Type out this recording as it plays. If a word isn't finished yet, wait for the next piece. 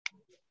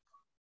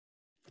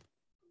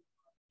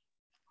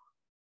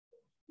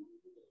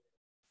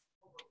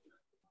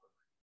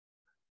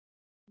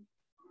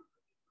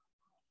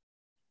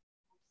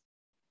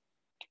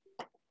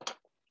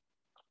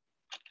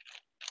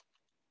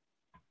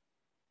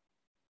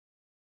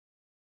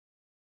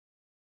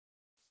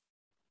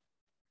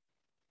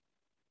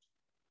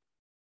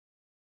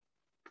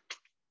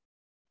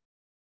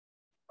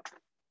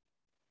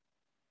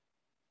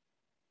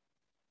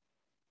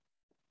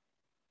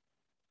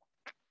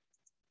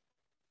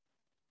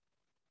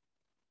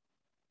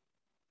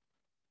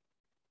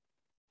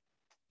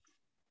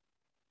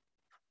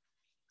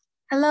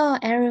Hello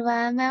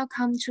everyone,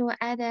 welcome to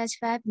Aidite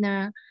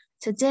webinar.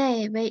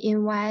 Today we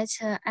invite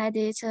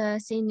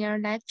Aidite Senior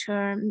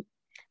Lecturer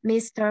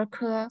Mr.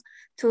 Ke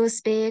to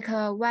speak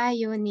why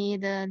you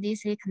need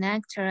Lisi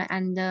connector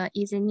and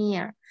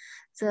Ezneer.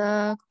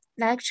 The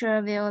lecture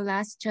will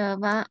last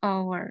 1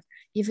 hour.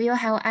 If you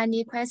have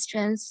any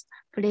questions,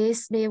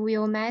 please leave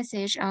your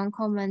message on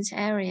comment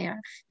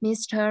area.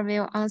 Mr.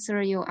 will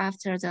answer you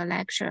after the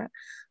lecture.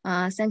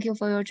 Thank you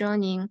for your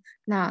joining.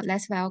 Now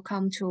let's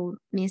welcome to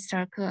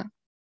Mr. Ke.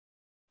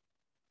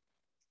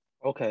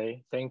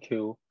 Okay, thank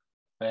you.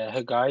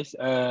 Hey guys,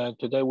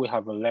 today we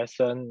have a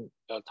lesson.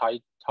 The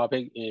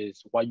topic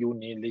is why you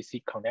need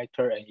Lisi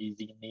connector and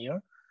Ezneer.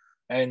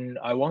 And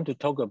I want to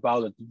talk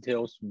about the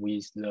details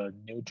with the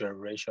new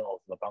generation of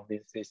the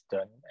bonding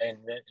system and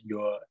then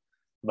your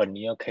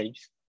veneer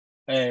case.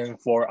 And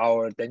for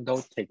our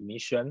dental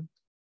technician,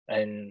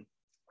 and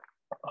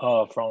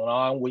from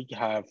now on, we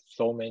have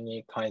so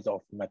many kinds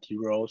of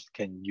materials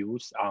can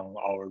use on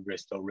our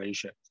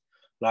restoration.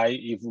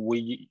 Like if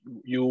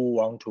you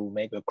want to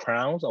make a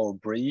crown or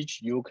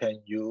bridge, you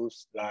can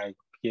use like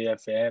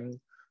PFM,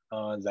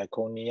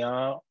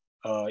 zirconia.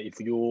 If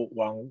you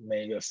want to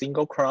make a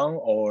single crown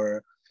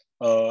or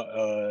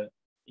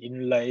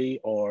inlay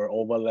or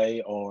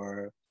overlay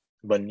or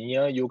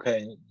veneer, you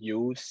can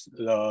use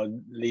the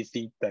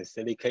Lisi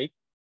silicate.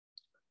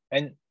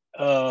 And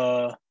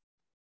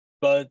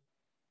but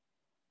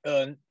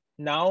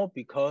now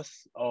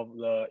because of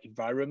the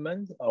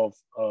environment of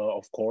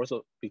course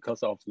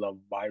because of the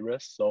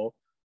virus, so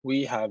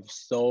we have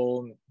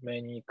so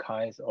many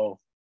kinds of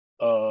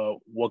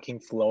working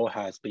flow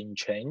has been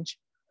changed,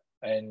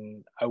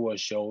 and I will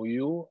show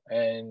you.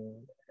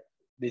 And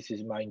this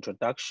is my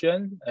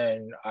introduction.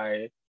 And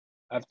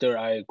after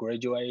I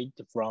graduate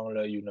from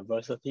the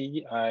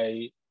university,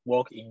 I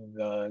work in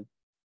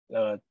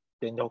the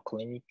dental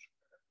clinic,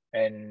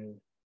 and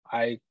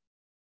I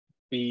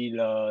be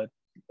the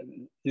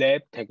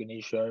lab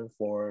technician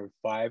for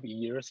 5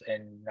 years,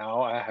 and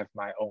now I have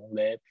my own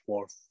lab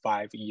for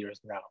 5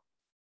 years now.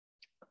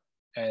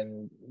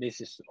 And this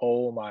is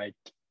all my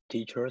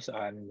teachers,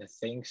 and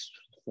thanks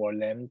for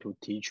them to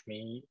teach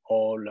me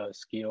all the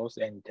skills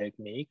and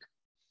technique.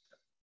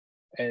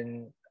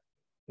 And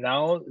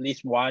now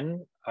this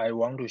one I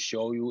want to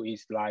show you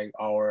is like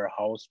our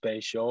house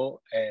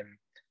special, and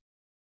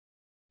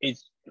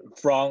it's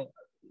from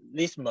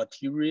this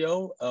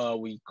material,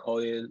 we call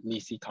it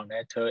Lisi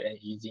connector, and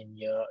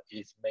Ezneer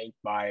is made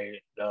by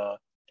the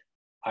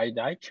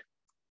Aidite.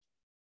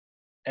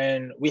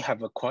 And we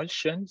have a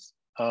questions.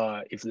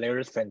 If there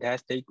is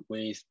fantastic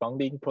with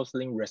bonding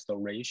porcelain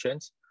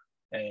restorations,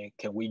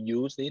 can we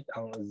use it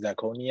on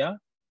zirconia?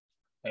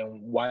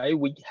 And why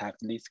we have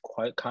this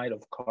kind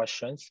of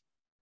questions?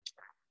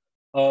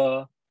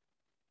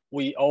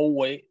 We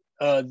always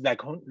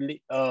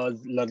the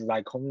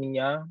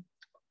zirconia.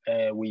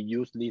 We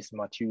use this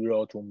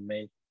material to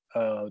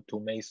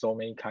make so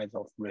many kinds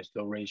of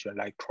restoration,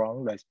 like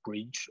crown, like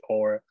bridge,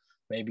 or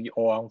maybe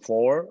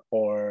all-on-4,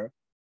 or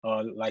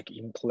like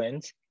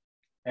implants.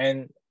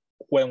 And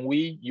when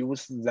we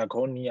use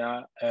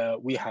zirconia,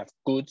 we have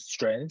good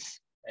strength,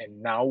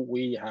 and now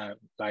we have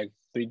like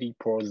 3D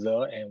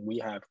poser, and we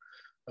have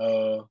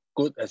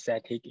good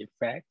aesthetic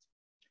effect.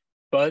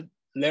 But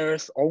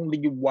there's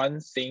only one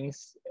thing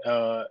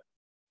for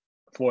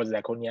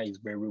zirconia is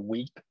very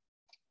weak,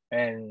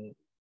 and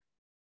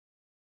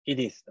it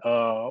is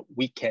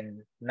we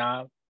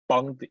cannot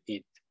bond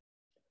it.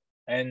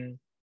 And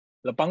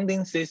the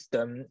bonding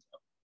system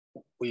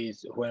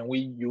with when we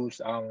use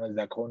on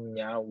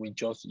zirconia, we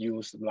just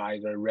use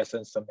like a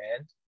resin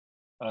cement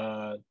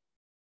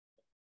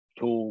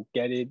to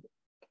get it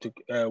to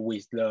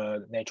with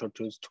the natural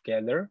tools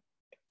together.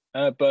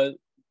 But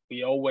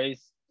we always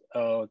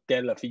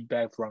get the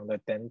feedback from the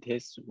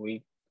dentist.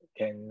 We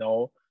can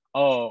know,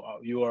 oh,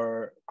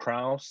 your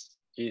crowns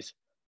is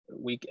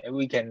we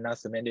cannot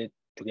cement it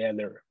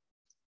together.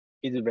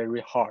 It's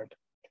very hard.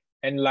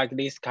 And like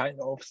this kind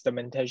of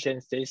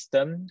cementation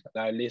system,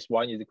 like this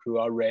one is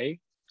QR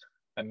ray,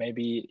 and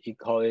maybe you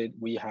call it,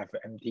 we have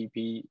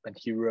MTP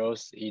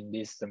materials in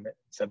this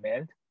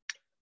cement.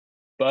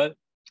 But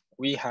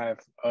we have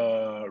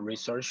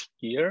research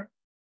here.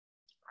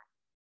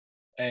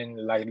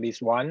 And like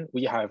this one,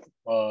 we have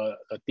a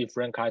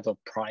different kinds of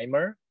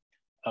primer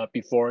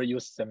before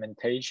use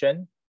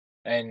cementation,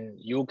 and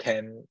you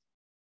can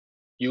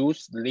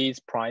use this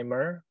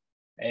primer,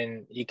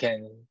 and it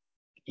can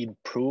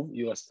improve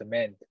your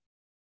cement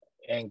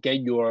and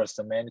get your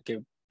cement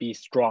to be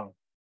strong.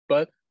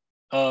 But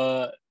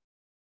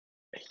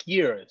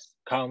here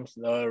comes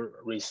the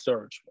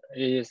research.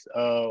 Is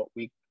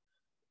we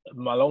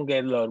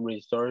Malonga the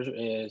research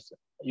is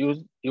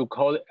you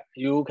call it,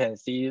 you can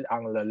see it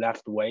on the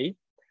left way.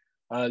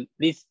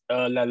 This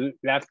the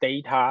left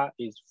data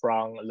is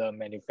from the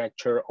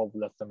manufacturer of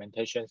the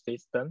cementation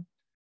system.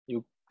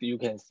 You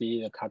can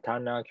see the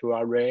Katana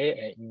QR ray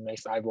and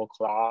Imex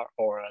Ivoclar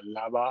or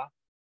Lava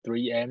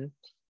 3M.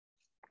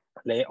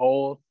 They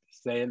all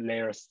say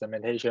their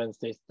cementation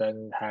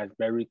system has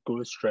very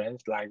good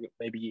strength. Like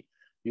maybe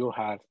you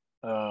have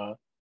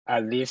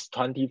at least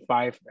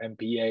 25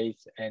 MPa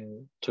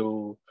and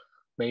to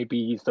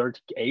maybe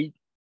 38.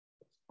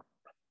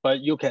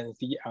 But you can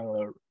see on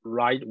the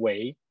right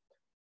way,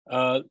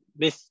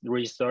 this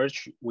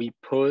research, we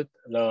put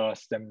the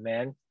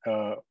cement,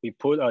 we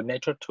put a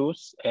natural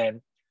tooth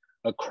and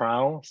a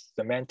crown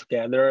cement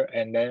together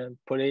and then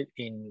put it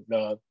in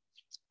the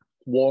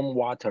warm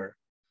water,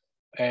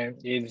 and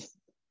it's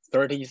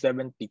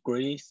 37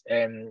 degrees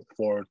and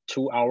for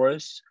 2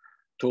 hours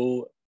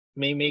to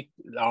mimic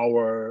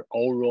our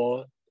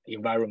oral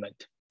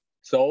environment.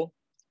 So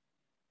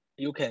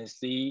you can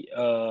see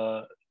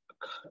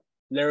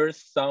there's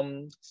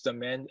some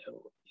cement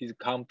is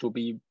come to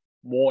be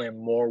more and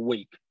more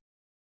weak,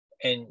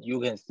 and you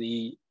can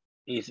see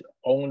it's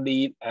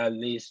only at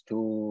least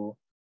to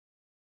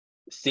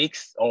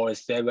 6 or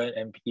 7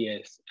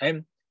 MPS.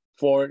 And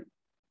for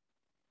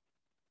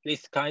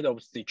this kind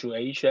of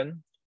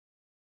situation,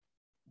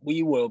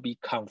 we will be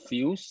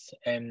confused,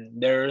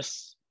 and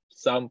there's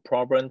some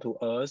problem to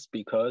us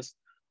because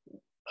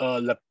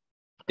the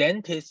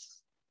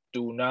dentists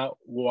do not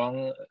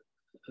want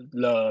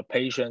the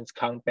patients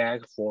come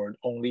back for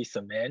only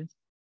cement.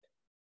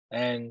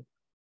 And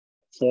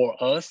for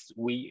us,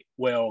 we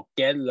will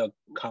get the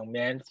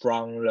comment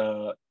from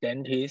the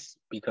dentist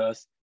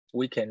because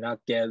we cannot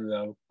get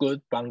the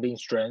good bonding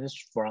strength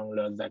from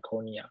the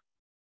zirconia.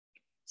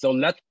 So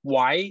that's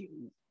why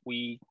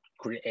we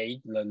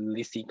create the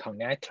Lisi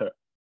connector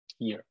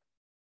here.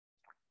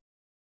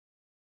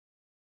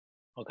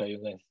 Okay, you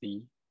can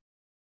see.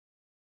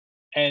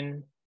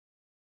 And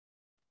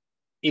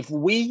if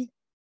the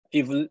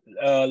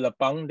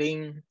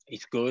bonding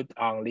is good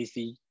on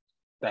Lisi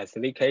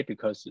disilicate,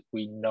 because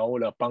we know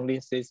the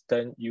bonding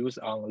system used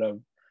on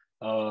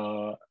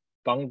the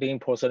bonding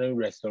porcelain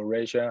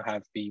restoration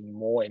have been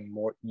more and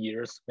more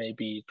years,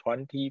 maybe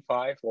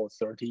 25 or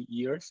 30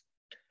 years.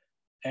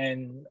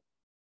 And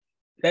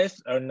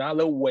that's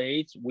another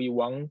way we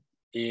want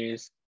to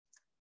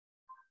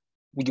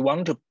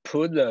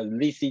put the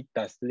Lisi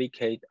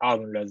disilicate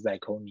on the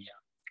zirconia.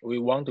 We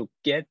want to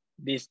get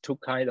these two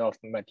kinds of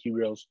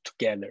materials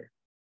together.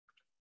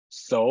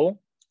 So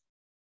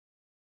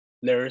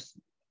there's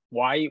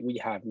why we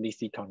have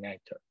Lisi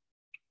connector.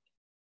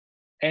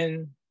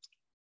 And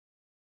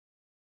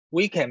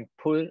we can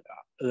put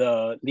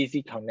the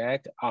Lisi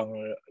connect on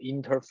the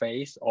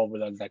interface of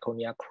the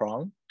zirconia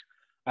crown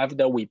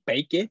after we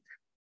bake it.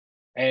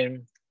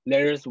 And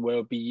there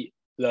will be,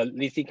 the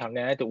Lisi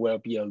connect will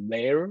be a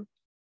layer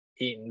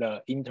in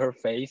the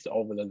interface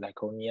of the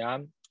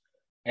zirconia,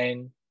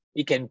 and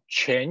it can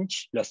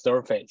change the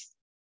surface.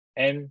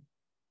 And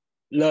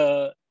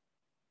the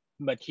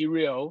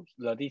material,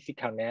 the Lisi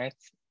connect,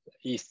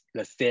 is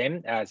the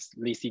same as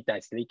Lisi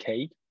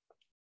disilicate,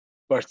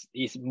 but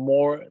it's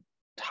more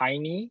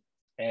tiny,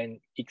 and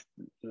it's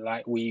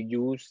like we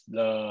use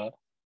the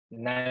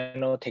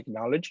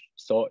nanotechnology,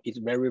 so it's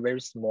very,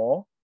 very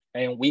small,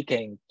 and we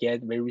can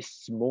get very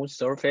smooth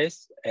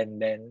surface,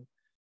 and then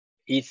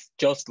it's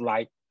just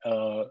like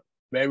a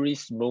very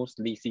smooth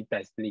Lisi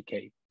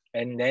disilicate.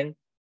 And then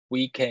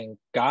we can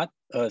get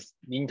an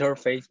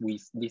interface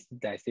with Lisi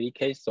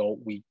disilicate, so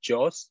we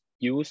just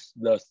use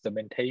the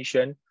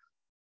cementation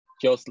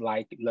just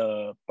like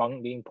the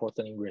bonding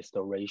porcelain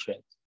restoration.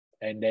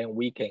 And then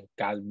we can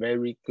get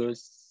very good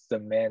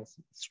cement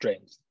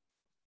strength.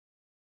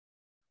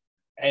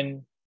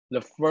 And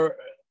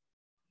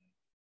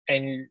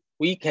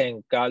we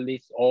can get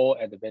this all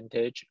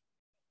advantage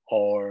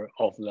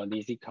of the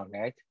Lisi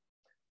Connect.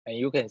 And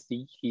you can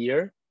see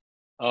here,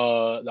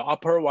 the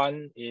upper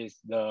one is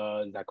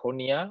the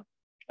zirconia.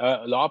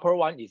 The upper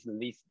one is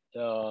the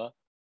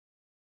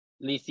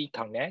Lisi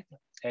Connect,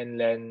 and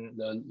then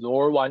the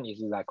lower one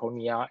is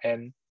zirconia,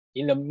 and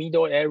in the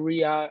middle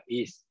area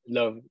is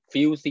the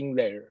fusing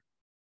layer.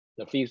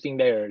 The fusing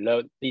layer,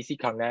 the Lisi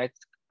Connect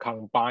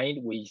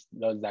combined with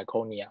the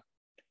zirconia.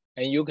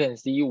 And you can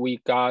see we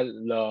got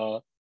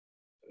the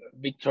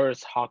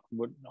Victor's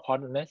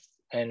hardness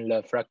and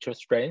the fracture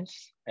strength,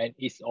 and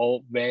it's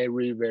all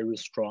very, very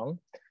strong.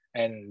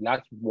 And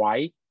that's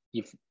why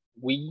if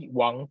we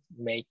want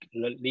to make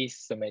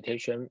this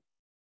cementation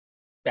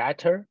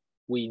better,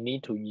 we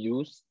need to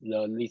use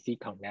the Lisi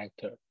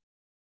connector.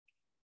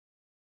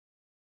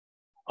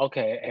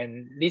 Okay,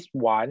 and this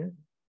one,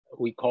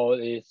 we call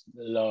it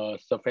the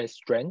surface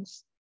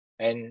strength.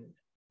 And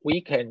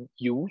we can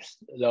use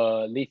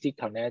the Lisi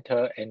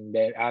connector, and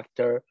then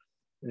after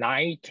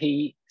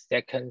 90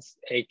 seconds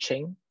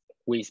etching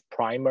with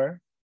primer,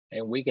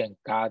 and we can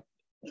get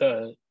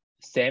the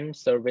same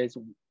surface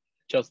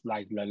just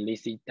like the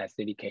Lisi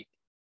disilicate.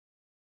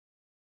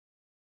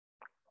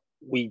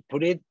 We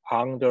put it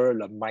under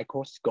the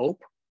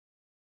microscope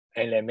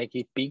and then make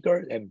it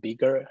bigger and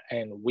bigger,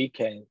 and we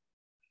can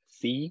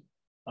see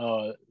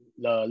the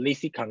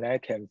Lisi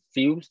connect can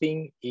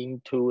fusing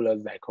into the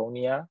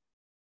zirconia,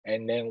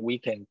 and then we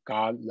can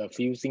get the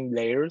fusing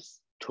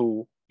layers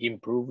to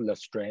improve the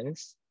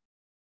strength.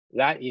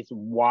 That is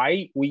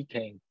why we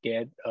can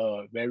get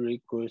a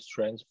very good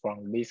strength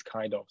from this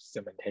kind of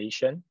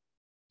cementation.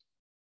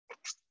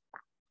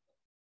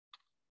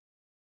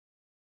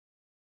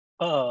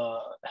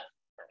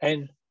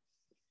 And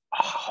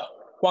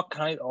what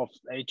kind of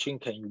etching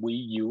can we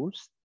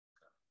use?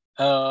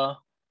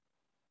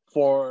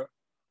 For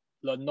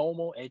the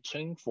normal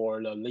etching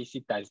for the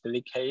Lisi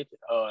disilicate,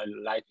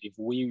 like if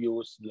we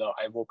use the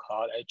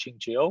avocado etching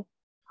gel,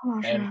 何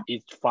老 and 师，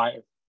 it's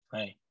 5，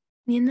 哎，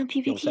 您的 有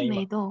PPT 声音吗？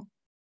没动，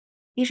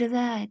一直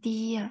在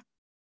第一页，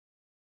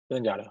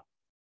真的假的？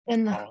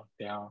真的。好，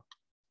等一下，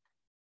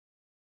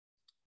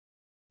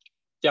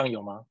这样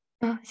有吗？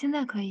现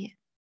在可以。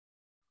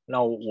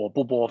那我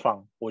不播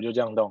放，我就这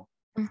样动。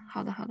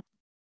好的，好的。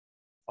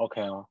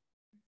OK 哦，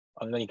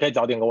那你可以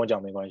早点跟我讲，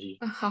没关系。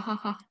好好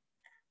好。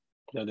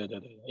对，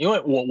因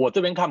为我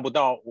这边看不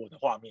到我的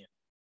画面。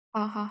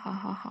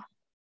好。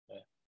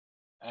对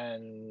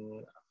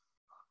 ，and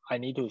I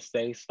need to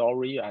say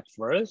sorry at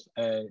first,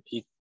 and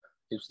it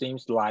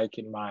seems like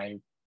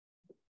my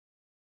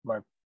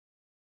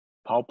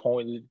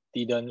PowerPoint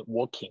didn't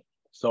working,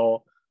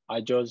 so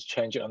I just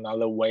changed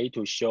another way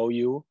to show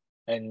you.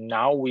 And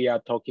now we are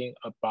talking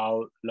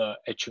about the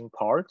etching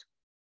part.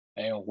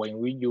 And when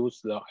we use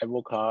the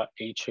avocado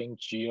etching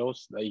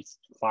geos, it's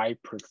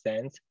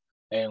 5%,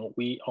 and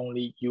we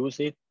only use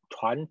it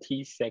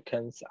 20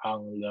 seconds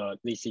on the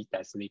Lisi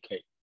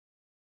disilicate.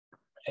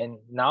 And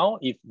now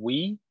if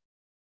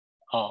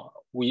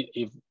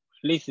if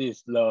this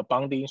is the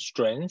bonding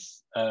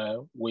strength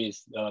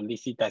with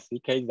Lisi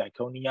disilicate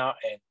zirconia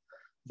and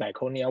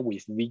zirconia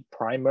with V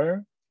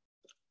primer.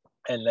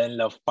 And then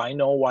the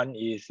final one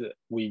is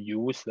we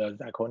use the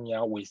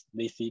zirconia with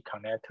Lisi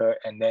connector,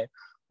 and then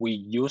we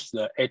use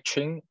the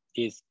etching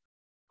is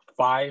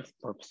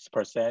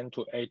 5%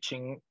 to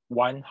etching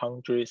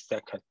 100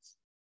 seconds.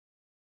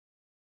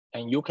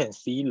 And you can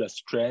see the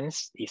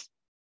strength is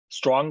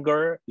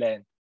stronger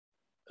than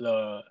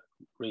the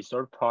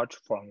result part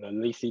from the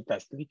Lisi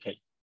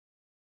disilicate.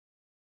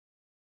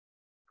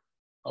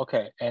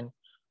 Okay, and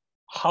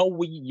how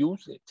we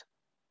use it.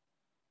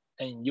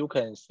 And you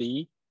can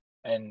see,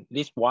 and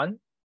this one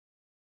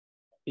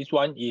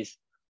is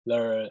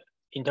the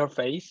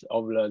interface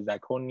of the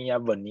zirconia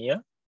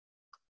veneer.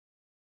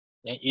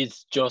 And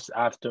it's just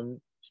after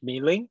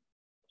milling.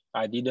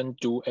 I didn't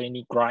do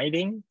any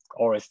grinding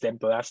or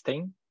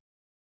sandblasting.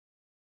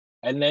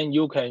 And then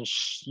you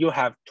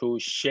have to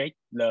shake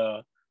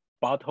the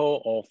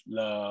bottle of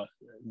the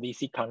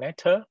Lisi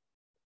connector,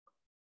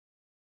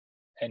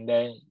 and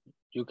then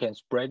you can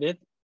spread it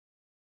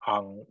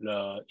on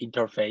the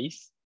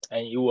interface,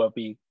 and it will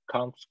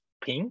become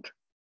pink.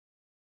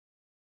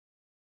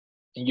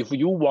 And if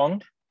you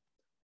want,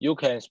 you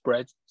can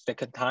spread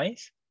second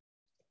times.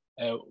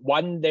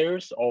 1 layer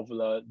of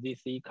the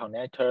Lisi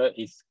connector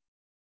is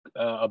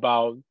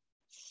about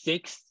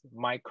 6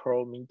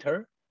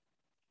 micrometer.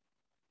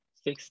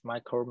 6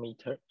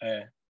 micrometer.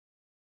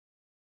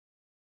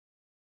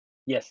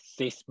 Yes,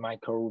 6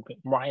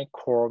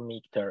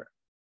 micrometer.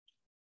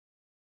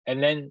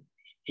 And then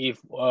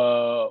if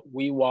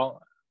we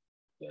want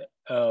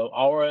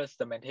our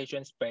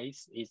cementation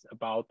space is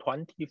about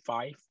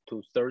 25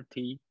 to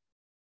 30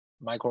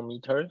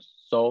 micrometers.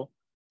 So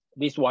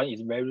this one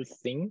is very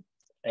thin,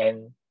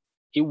 and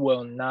it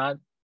will not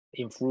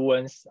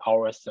influence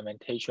our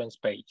cementation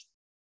space.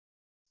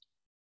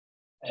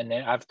 And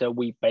then after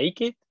we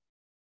bake it,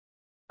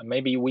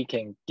 maybe we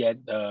can get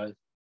a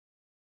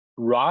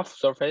rough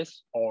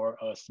surface or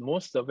a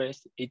smooth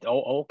surface. It's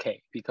all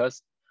okay,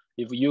 because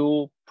if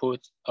you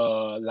put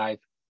like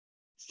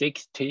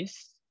 6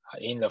 teeth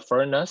in the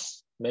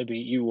furnace,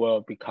 maybe it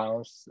will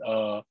become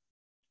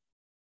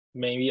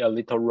maybe a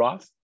little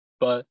rough.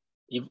 But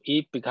if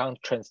it becomes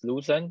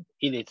translucent,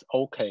 it is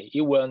okay.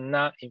 It will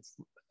not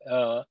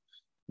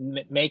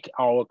make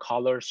our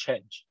color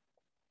change.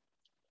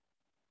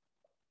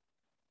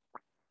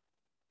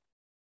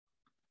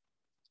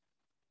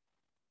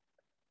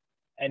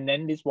 And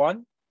then this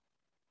one,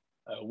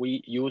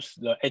 we use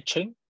the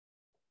etching.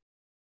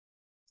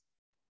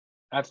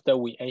 After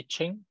we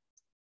etching,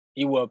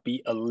 it will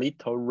be a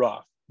little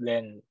rough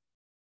than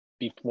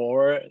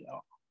before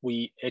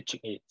we etch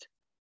it.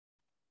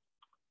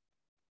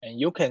 And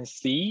you can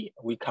see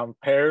we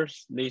compare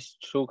these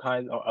two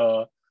kinds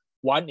of,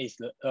 one is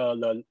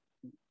the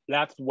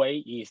left way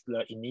is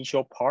the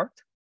initial part,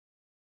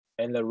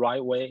 and the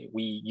right way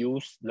we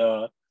use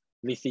the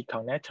Lisi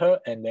connector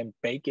and then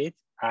bake it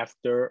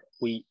after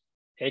we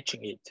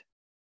etching it.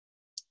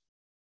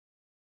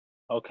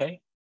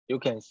 Okay, you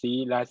can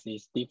see that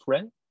is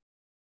different.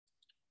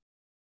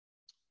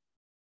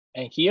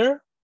 And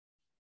here,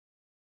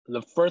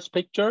 the first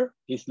picture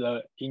is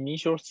the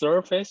initial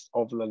surface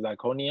of the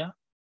zirconia.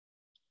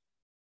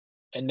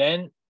 And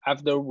then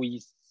after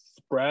we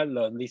spread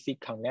the Lisi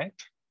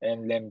connect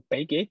and then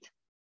bake it,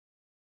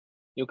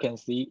 you can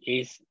see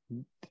it's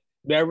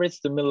very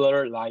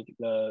similar like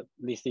the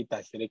Lisi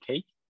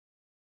disilicate.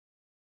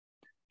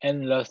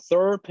 And the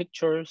third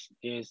picture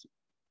is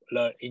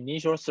the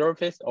initial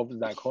surface of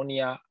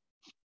zirconia,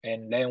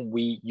 and then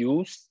we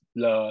use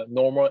the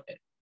normal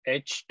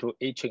edge to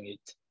etching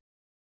it.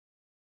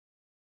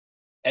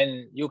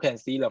 And you can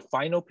see the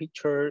final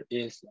picture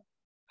is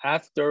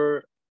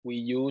after we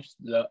use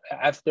the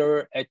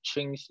after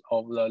etching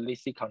of the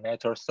Lisi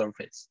connector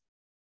surface.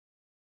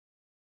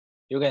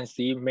 You can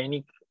see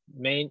the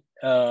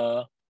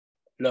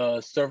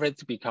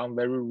surface become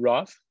very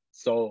rough,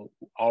 so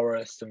our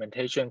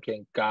cementation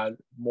can get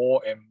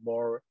more and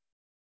more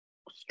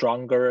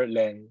stronger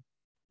than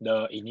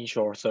the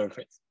initial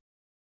surface.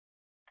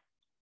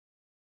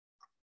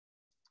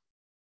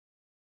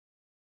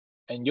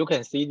 And you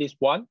can see this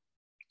one.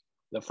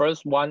 The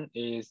first one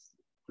is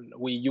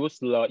we use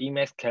the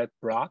image cat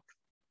block,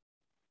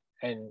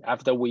 and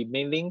after we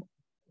milling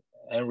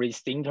and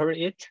resinter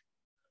it,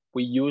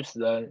 we use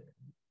the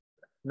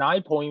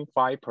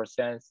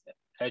 9.5%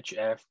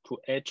 HF to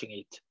etching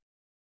it,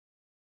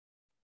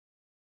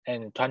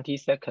 and 20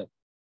 seconds.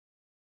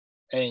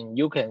 And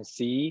you can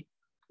see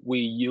we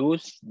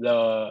use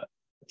the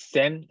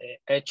same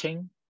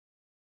etching,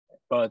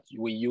 but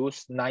we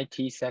use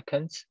 90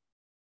 seconds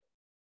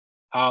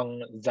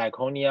on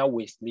zirconia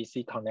with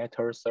Lisi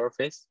connector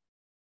surface.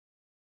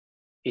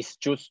 It's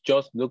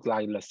just look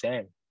like the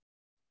same.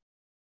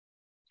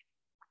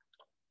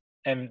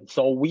 And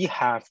so we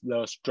have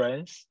the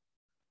strength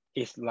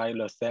is like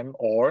the same,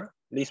 or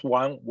this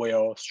one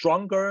will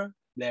stronger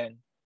than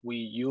we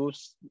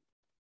use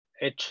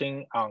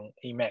etching on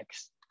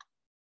Emacs.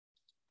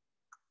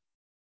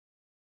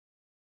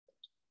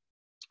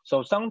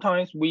 So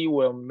sometimes we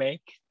will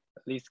make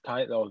this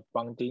kind of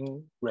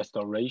bonding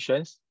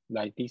restorations,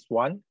 like this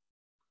one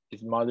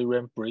is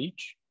Modiran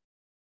bridge.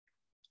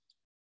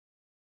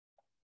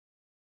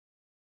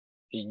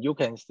 And you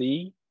can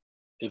see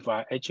if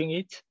I etching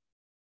it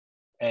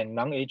and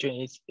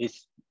non-etching it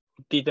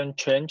didn't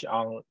change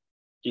on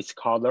its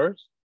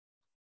colors.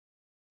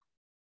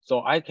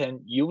 So I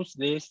can use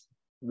this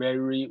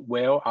very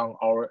well on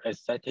our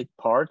aesthetic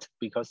part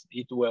because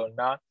it will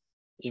not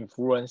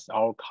influence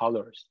our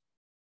colors.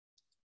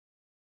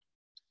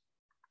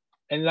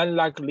 And then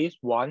like this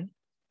one,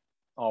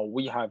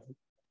 we have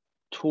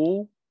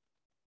two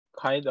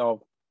kind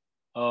of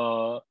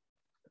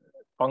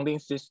bonding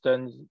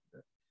systems.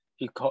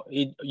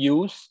 It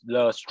use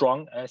the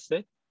strong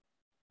acid.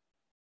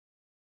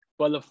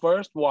 But the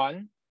first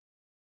one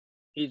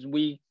is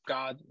we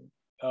got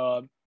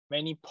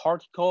many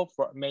particles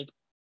made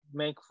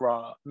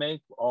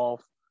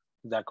of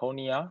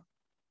zirconia,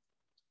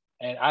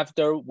 and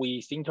after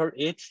we sinter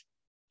it,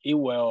 it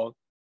will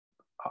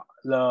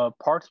the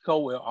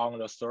particle will on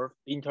the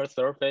inner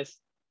surface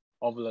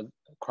of the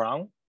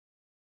crown.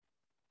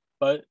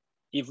 But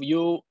if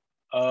we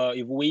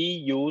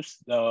use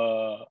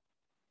the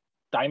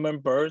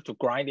diamond burr to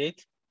grind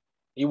it,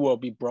 it will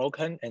be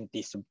broken and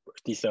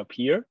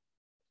disappear.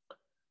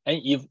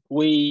 And if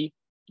we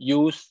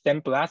use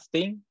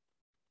sandblasting,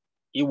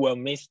 it will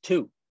miss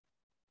too.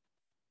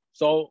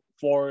 So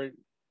for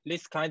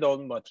this kind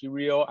of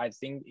material, I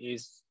think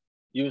is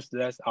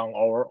useless on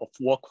our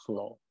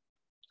workflow.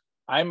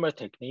 I'm a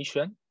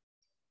technician.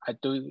 I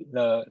do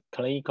the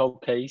clinical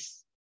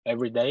case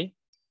every day.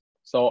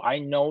 So I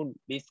know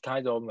this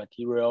kind of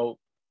material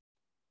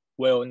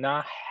will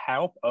not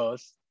help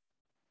us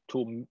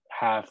to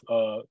have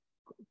a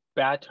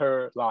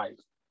better life.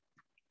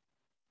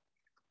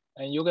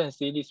 And you can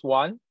see this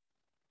one.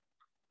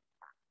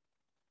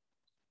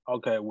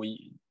 Okay,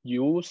 we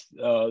use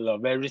the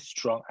very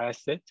strong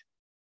acid.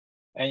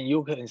 And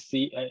you can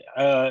see,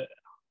 I'm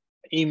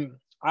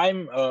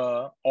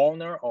a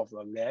owner of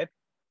a lab.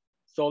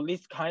 So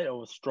this kind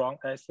of strong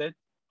acid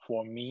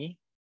for me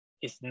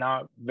is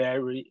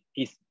very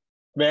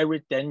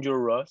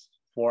dangerous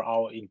for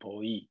our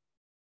employee.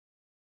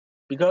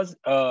 Because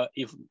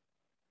if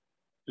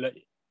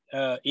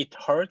it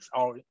hurts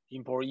our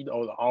employee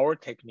or our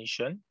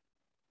technician,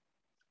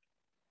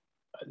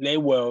 they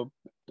will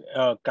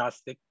get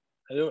sick.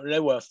 They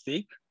will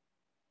sick,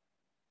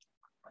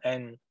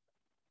 and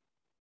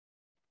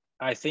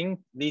I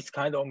think this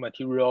kind of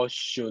material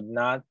should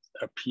not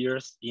appear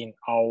in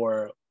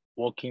our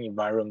working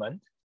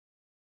environment.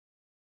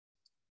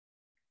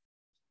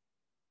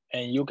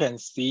 And you can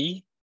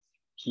see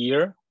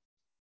here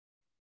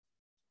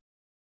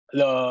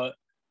the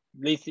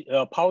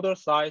powder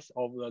size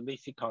of the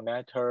Lisi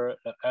connector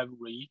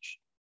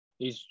average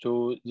is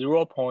to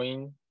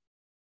 0.8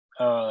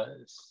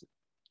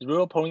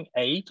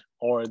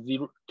 or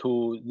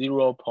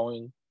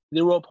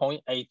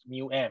 0.8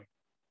 μm.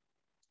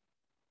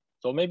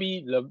 So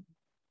maybe the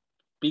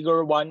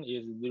bigger one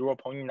is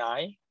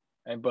 0.9,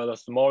 but the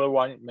smaller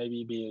one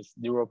maybe be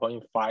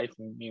 0.5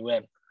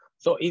 μm.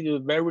 So it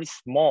is very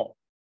small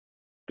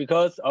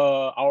because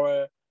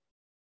our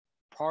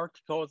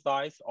particle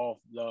size of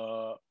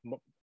the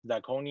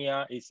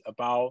zirconia is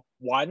about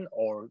 1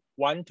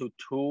 to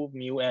 2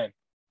 μm.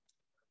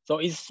 So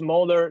it's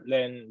smaller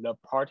than the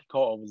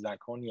particle of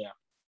zirconia.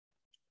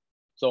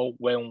 So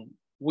when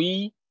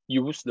we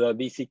use the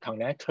Lisi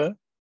connector,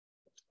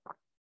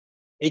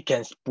 it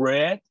can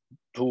spread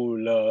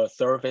to the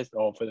surface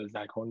of the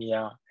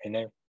zirconia, and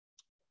then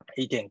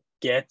it can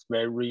get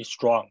very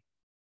strong.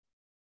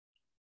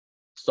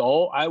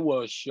 So I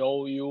will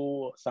show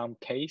you some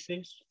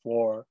cases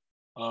for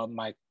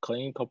my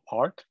clinical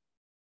part.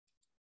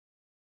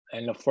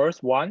 And the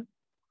first one,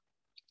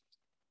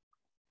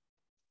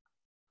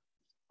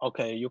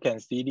 okay, you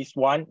can see this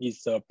one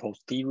is a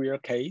posterior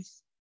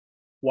case,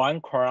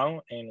 one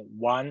crown and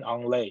one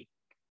onlay.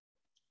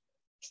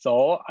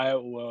 So I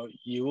will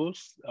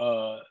use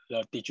the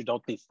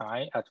digital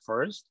design at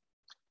first.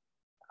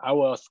 I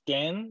will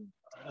scan,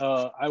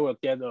 I will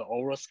get an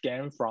oral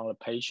scan from the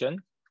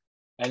patient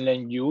and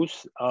then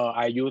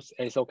I use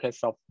AutoCAD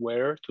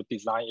software to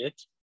design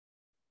it.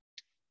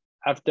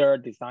 After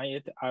design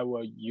it, I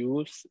will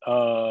use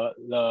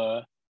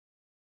the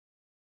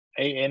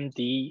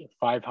AMD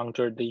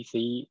 500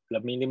 DC, the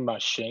milling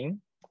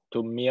machine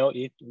to mill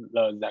it,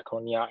 the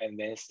zirconia, and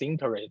then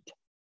sinter it.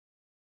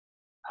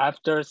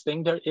 After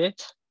sinter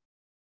it,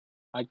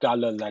 I got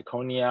the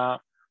zirconia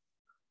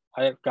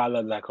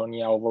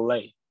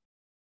overlay.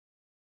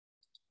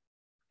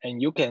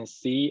 And you can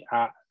see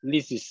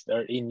this is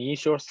the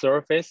initial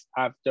surface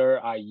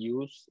after I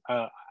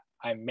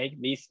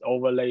make this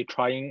overlay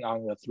trying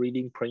on the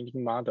 3D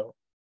printing model.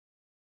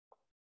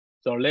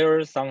 So there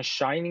is some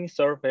shining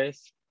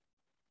surface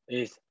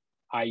is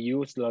I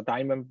use the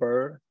diamond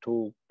burr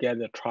to get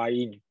the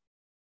try-in.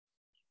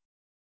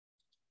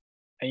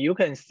 And you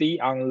can see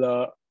on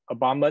the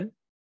abutment,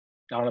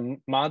 on the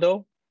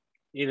model,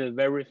 it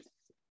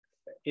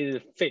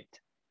is fit.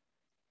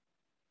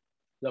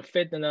 The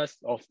fitness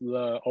of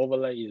the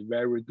overlay is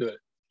very good.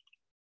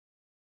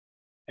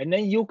 And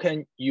then you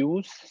can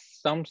use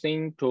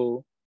something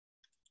to,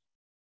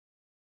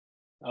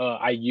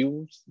 I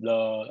use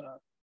the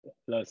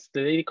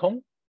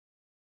silicone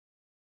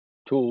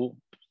to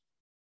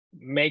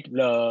make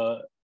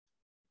the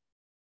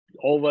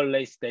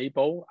overlay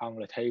stable on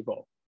the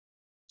table.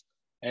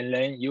 And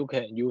then you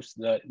can use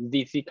the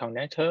DC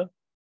connector.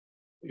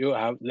 You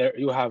have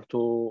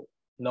to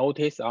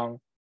notice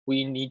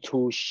we need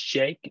to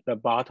shake the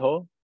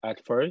bottle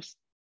at first.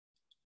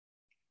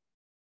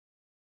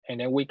 And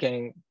then we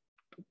can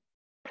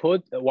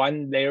put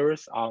one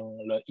layers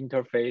on the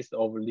interface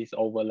of this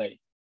overlay.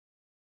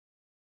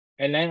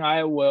 And then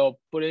I will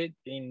put it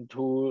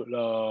into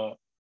the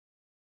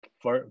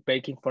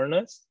baking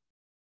furnace.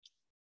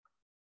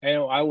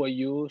 And I will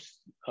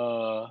use,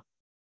 the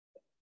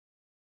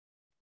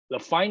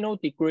final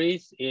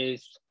degrees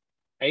is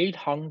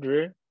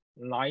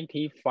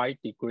 895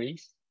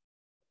 degrees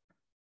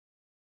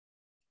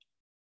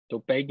to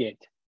bake it.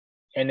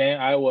 And then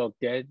I will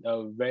get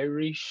a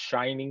very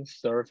shining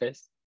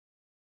surface.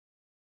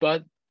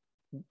 But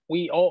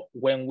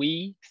when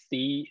we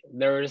see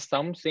there is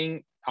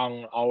something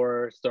on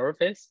our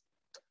surface,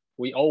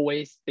 we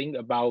always think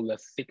about the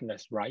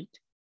thickness, right?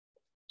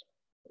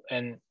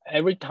 And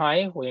every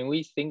time when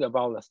we think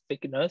about the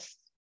thickness,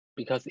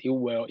 because it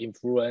will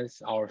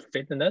influence our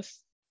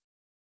fitness.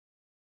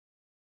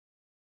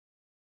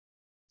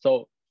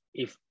 So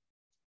if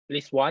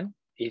this one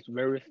is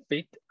very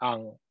fit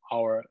on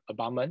our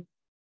abutment,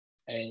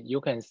 and you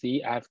can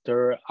see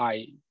after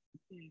I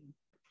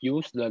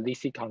use the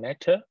Lisi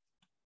connector,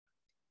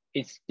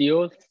 it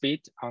still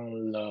fits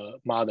on the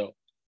model.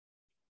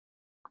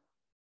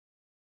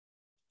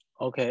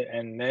 Okay,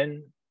 and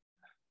then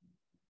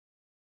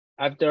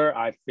after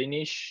I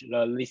finish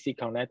the Lisi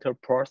connector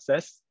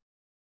process,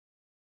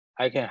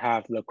 I can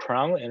have the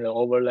crown and the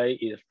overlay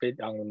is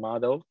fit on the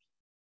model.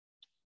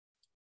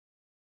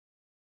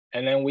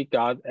 And then we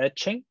got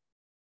etching.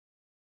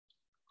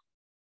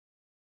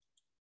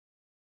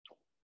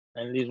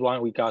 And this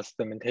one, we got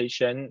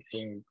cementation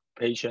in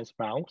patient's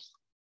mouth.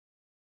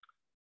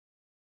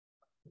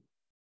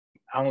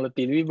 On the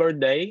delivery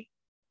day,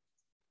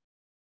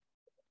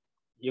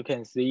 you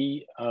can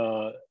see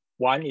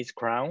one is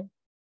crown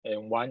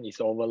and one is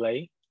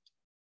overlay.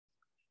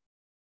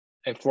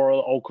 And for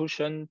the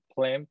occlusion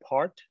plane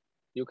part,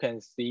 you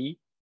can see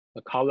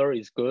the color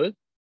is good.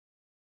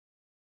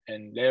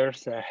 And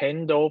there's a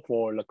handle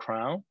for the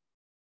crown.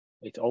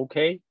 It's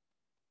okay.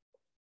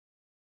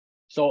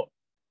 So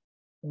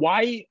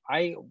why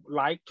I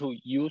like to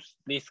use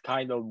this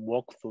kind of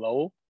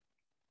workflow?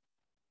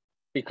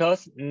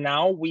 Because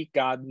now we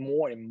got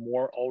more and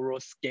more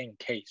oral scan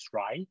case,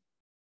 right?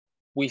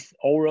 With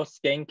oral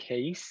scan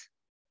case,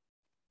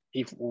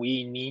 if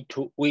we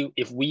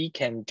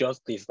can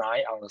just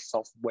design on the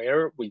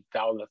software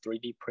without the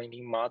 3D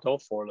printing model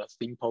for the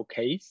simple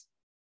case,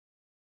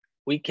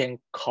 we can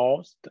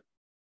cost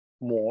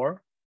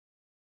more.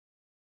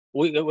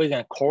 We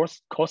can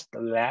cost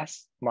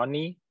less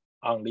money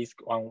on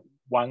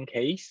one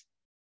case,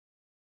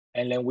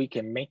 and then we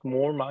can make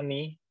more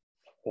money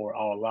for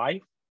our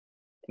life.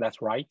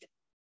 That's right.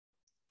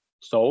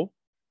 So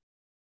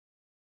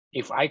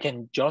if I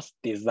can just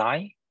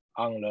design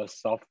on the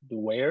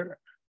software,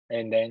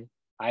 and then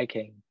I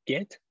can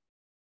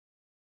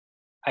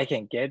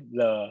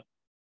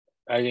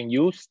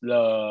use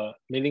the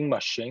milling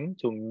machine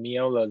to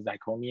mill the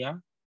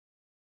zirconia.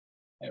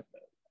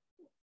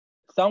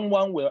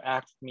 Someone will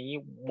ask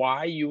me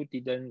why you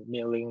didn't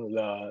milling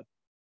the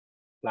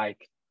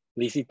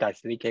Lisi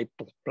disilicate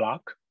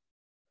block,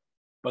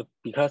 but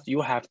because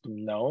you have to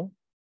know,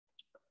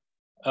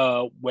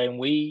 when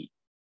we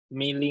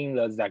milling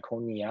the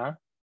zirconia,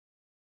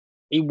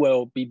 it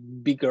will be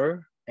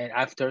bigger, and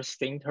after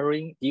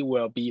sintering, it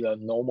will be the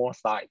normal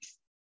size.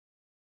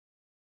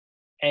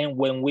 And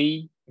when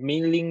we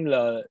milling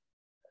the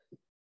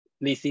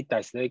Lisi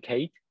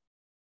disilicate,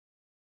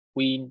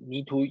 we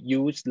need to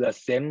use the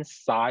same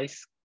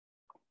size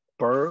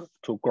burr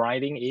to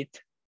grinding it,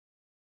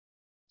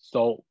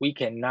 so we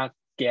cannot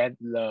get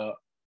the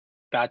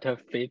better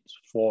fit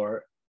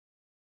for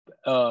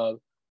the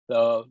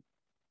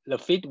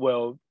fit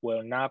will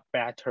not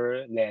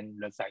better than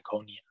the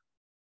zirconia.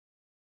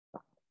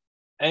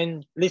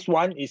 And this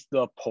one is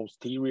the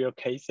posterior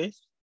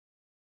cases.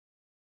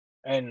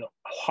 And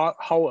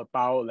how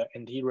about the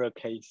anterior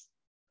case?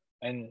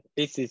 And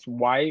this is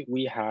why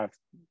we have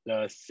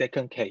the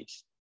second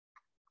case.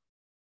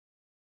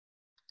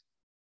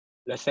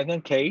 The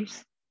second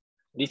case,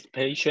 this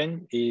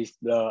patient is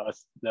the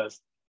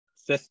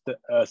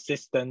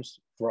assistant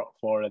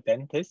for the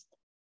dentist,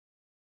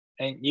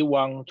 and you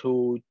want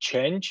to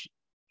change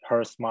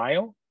her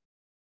smile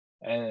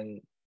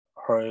and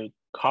her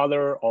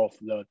color of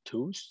the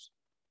tooth.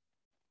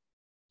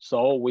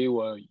 So we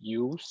will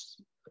use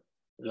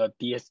the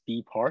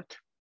DSD part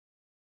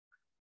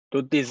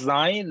to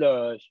design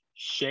the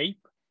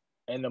shape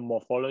and the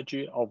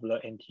morphology of the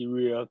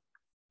anterior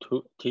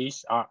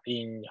teeth are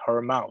in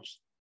her mouth.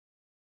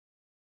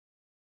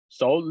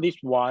 So this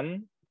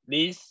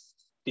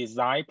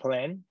design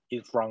plan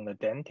is from the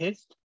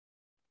dentist.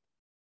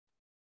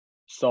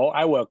 So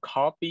I will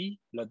copy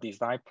the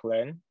design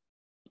plan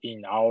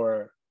in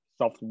our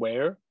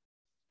software.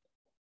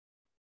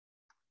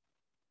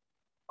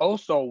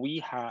 Also,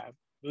 we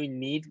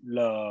need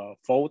the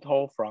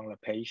photo from the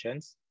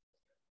patients,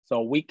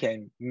 so we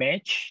can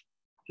match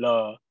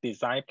the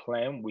design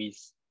plan with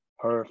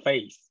her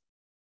face.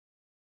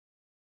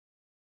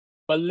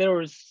 But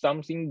there is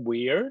something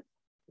weird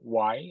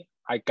why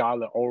I got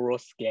the oral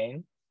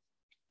scan,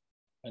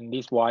 and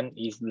this one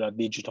is the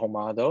digital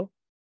model.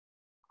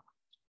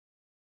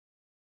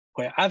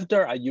 When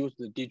after I use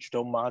the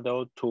digital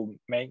model to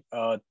make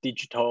a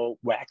digital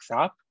wax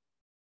up,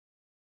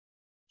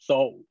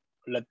 so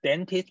the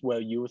dentist will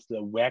use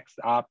the wax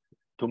up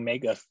to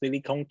make a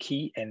silicone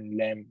key and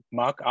then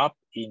mark up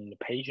in the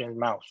patient's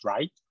mouth,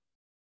 right?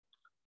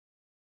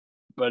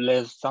 But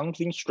there's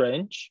something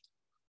strange.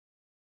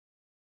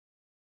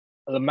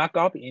 The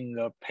markup in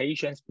the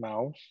patient's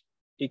mouth,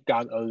 it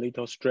got a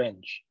little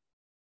strange.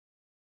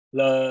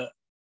 The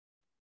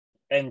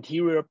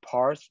anterior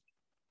parts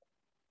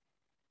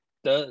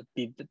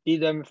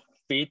didn't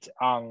fit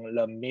on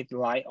the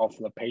midline of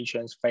the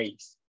patient's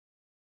face.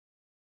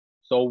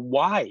 So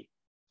why?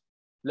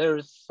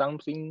 There's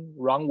something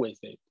wrong with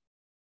it.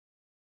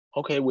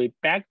 Okay, we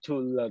back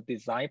to the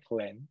design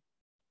plan.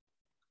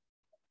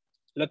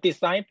 The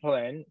design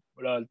plan,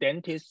 the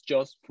dentist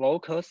just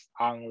focus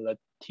on the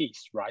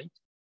teeth, right?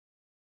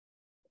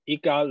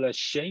 It got the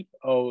shape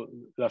of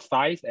the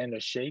size and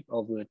the shape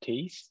of the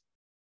teeth,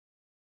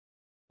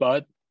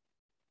 but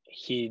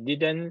he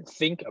didn't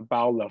think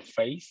about the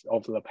face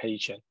of the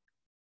patient.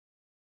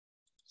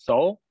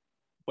 So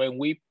when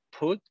we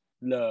put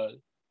the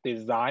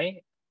design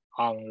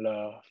on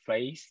the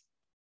face,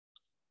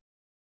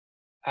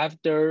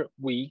 after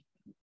we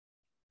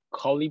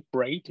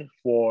calibrate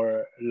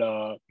for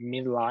the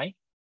midline,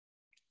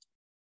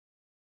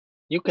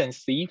 you can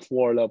see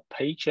for the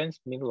patient's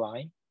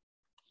midline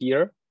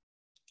here,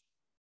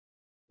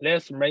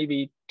 there's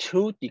maybe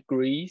 2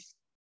 degrees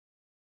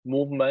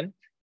movement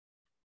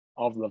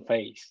of the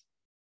face.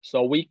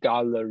 So we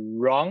got the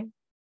wrong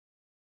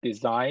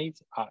design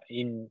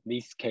in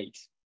this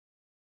case.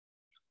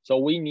 So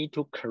we need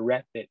to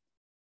correct it.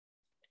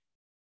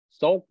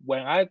 So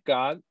when I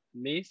got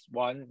this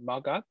one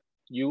markup,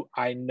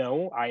 I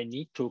know I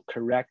need to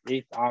correct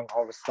it on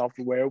our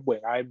software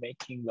when I'm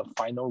making the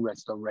final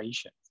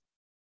restoration.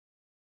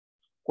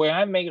 When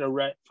I make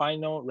the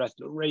final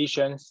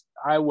restorations,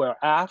 I will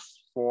ask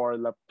for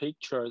the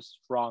pictures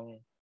from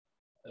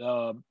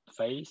the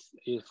face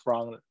is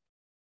from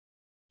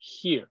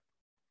here.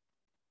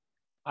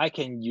 I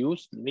can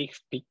use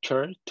this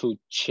picture to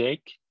check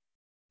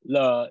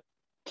the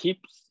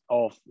tips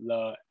of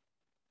the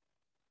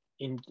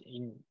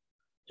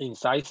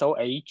incisal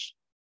edge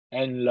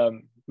and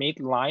the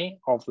midline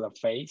of the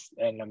face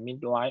and the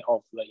midline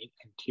of the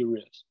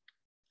anteriors.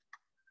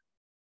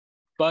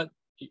 But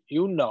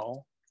you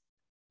know,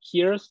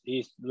 here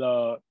is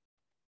the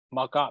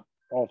markup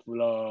of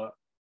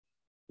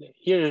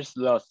here is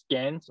the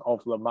scans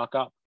of the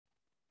markup.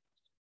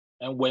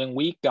 And when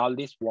we got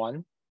this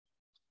one,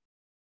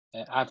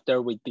 and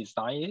after we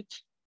design it,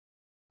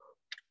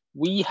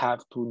 we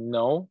have to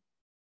know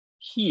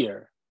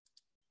here,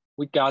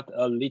 we got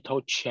a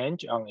little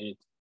change on it.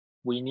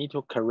 We need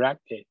to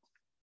correct it.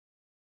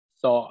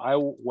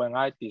 So when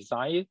I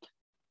design it,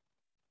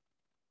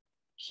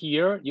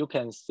 here you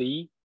can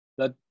see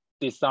the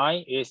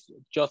design is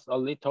just a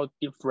little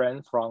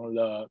different from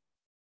the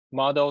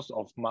models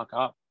of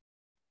markup.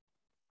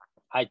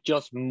 I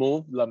just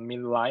move the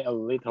midline a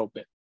little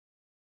bit.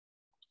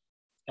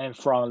 And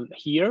from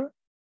here,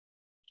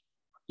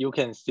 you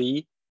can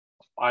see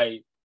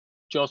I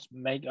just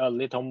make a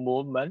little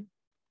movement.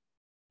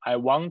 I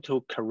want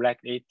to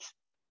correct it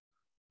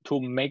to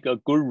make a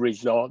good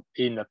result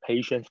in the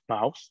patient's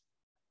mouth.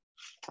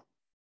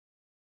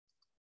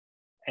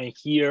 And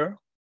here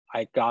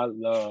I got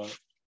the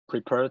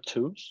prepared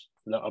tools.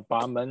 The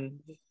abutment,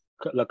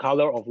 the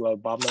color of the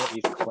abutment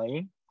is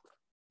clean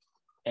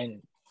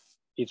and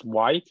it's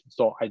white,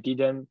 so I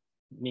didn't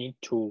need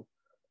to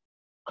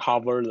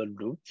cover the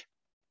root.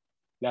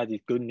 That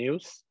is good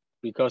news,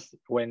 because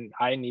when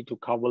I need to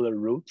cover the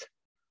root,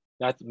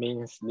 that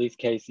means this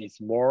case is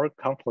more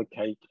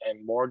complicated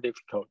and more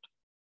difficult.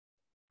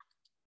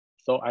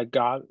 So I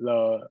got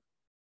the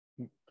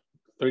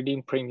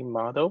 3D printing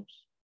models,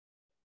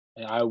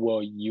 and I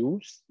will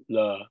use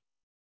the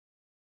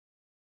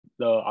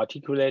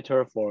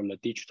articulator for the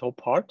digital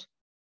part.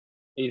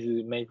 It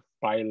is made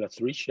by the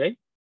 3Shape.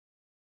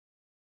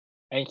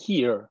 And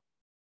here,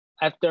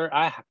 after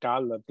I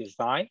got the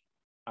design,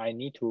 I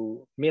need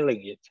to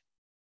milling it.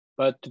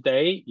 But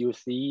today you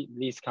see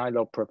this kind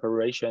of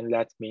preparation,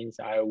 that means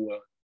I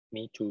will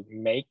need to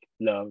make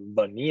the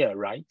veneer,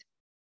 right?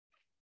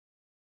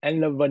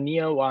 And the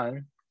veneer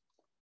one,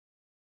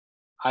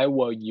 I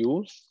will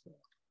use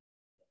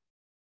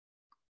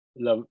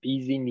the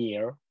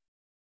Ezneer.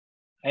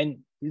 And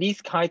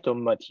this kind of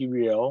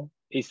material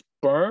is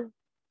born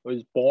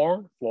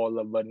for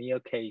the veneer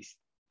case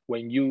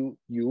when you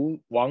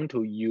want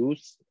to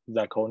use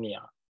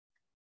zirconia.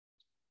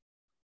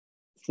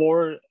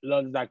 For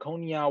the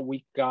zirconia,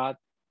 we got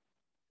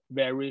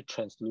very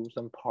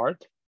translucent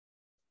part.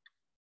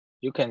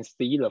 You can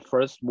see the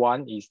first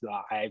one is the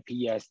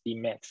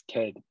IPSD Max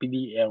CAD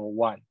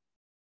BDL1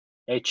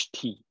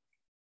 HT.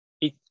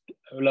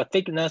 The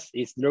thickness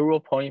is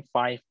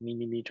 0.5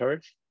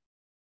 millimeters.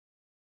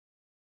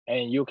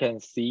 And you can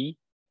see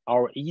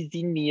our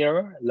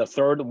Ezneer, the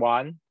third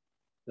one,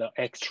 the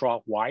extra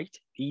white,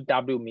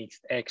 EW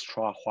mixed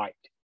extra white.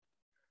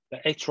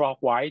 The extra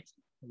white,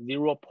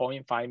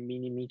 0.5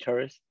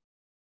 millimeters.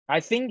 I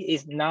think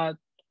it's not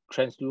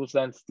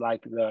translucent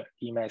like the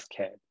Emax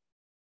CAD,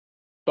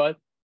 but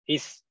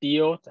it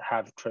still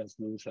have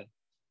translucent.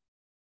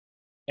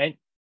 And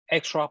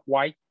extra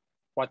white,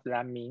 what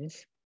that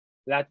means?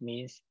 That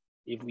means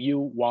if you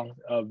want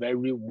a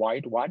very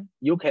white one,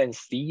 you can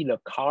see the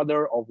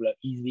color of the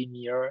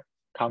Ezneer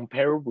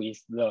compared with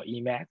the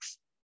Emax.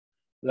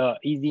 The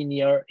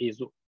Ezneer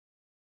is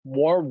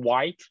more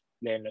white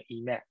than the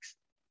Emax.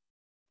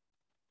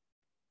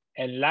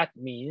 And that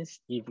means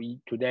if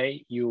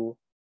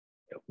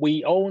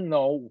we all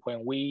know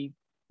when we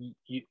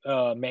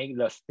make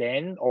the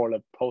stand or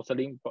the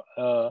porcelain,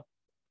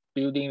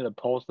 building the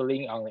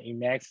porcelain on the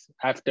Emax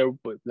after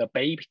the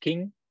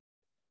baking,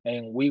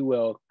 and we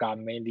will got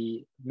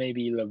maybe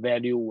the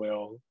value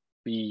will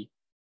be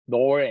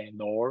lower and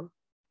lower.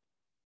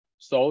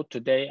 So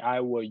today I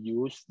will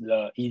use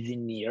the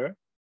Ezneer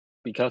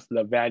because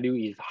the value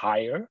is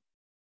higher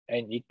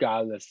and it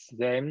got the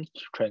same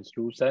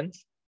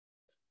translucence.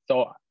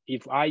 So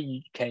if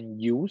I can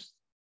use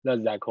the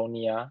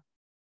zirconia,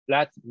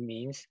 that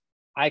means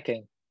I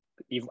can,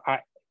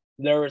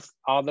 there's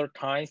other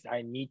times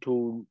I need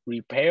to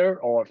repair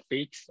or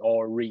fix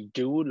or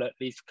redo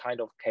this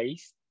kind of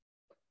case,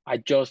 I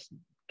just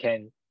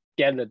can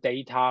get the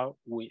data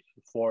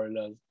for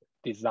the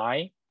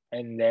design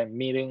and then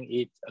milling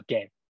it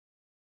again.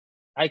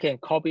 I can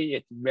copy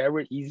it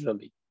very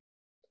easily.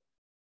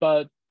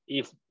 But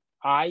if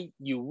I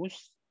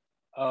use,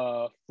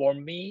 for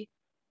me,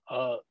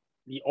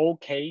 the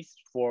old case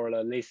for the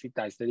Lisi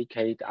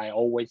disilicate, I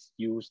always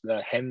use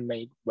the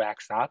handmade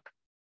wax up.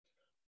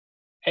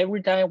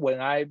 Every time when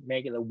I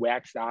make the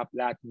wax up,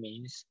 that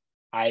means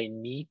I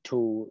need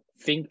to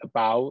think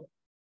about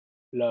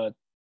the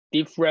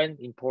different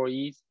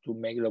employees to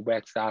make the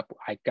wax up.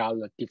 I got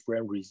a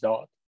different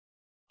result.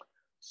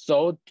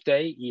 So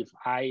today, if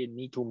I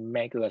need to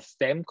make the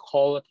same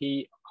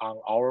quality on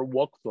our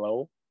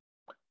workflow,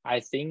 I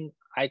think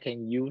I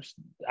can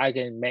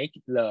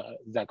make the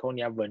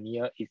zirconia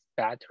veneer is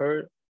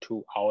better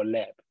to our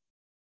lab.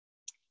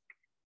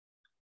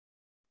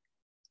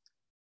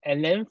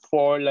 And then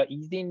for the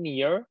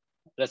Ezneer,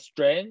 the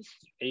strength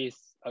is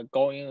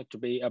going to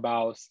be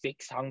about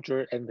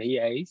 600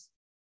 MPa.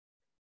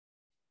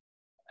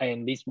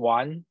 And this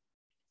one,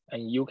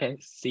 and you can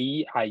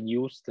see I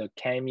use the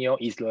Cameo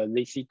is the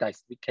Lisi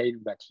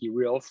disilicate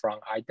material from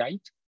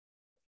Aidite.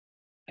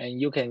 And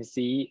you can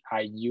see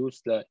I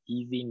use the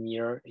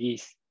Ezneer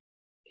is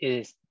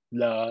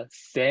the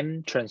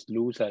same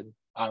translucent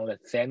on the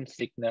same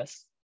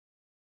thickness.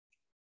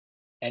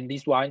 And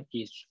this one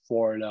is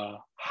for the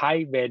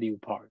high value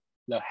part,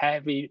 the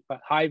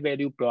high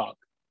value block,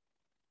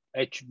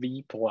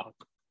 HV block.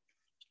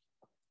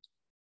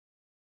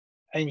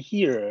 And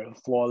here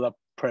for the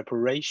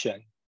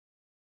preparation,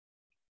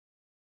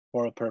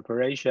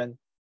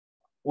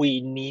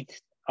 we need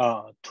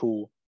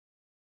to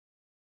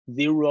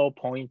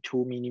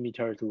 0.2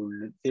 millimeter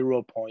to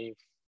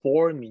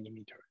 0.4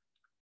 millimeter.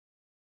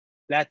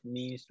 That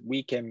means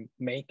we can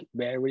make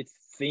very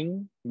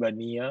thin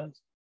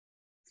veneers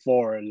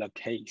for the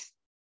case.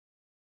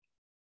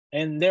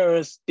 And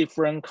there's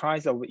different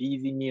kinds of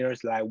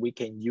Ezneers like we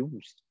can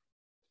use.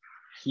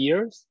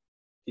 Here,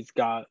 it's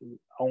got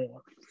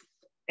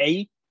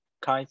 8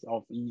 kinds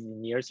of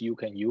Ezneers you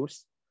can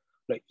use.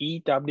 The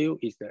EW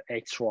is the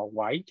extra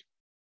wide,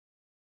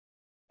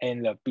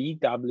 and the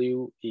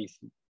BW is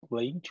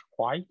bleach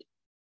white.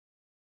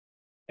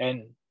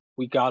 And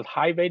we got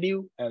high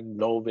value and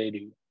low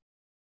value.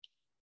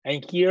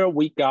 And here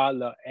we got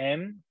the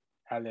M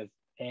at the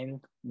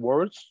end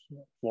words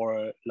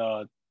for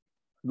the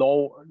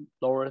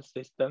lower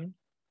system.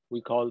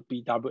 We call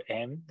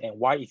BWM. And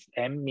what is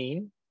M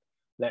mean?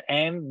 The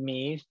M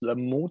means the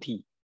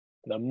multi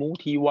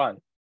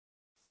one.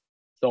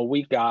 So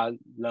we got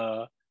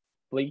the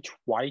bleach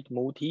white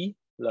multi,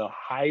 the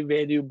high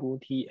value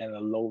multi, and the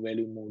low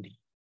value multi.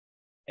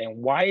 And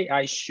why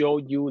I show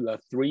you the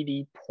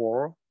 3D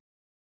Pro,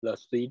 the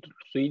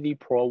 3D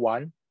Pro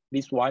one,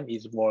 this one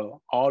is for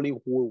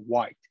Hollywood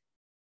white.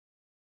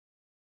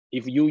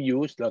 If you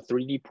use the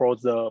 3D Pro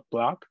the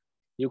block,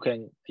 you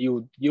can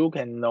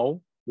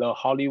know the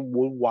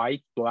Hollywood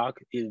white block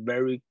is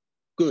very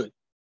good.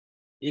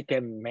 It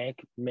can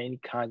make many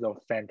kinds of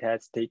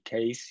fantastic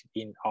case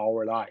in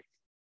our life.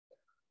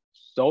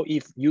 So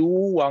if you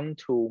want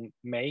to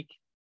make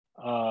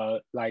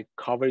like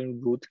covering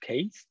root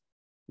case,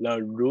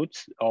 the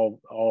roots of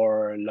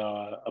or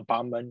the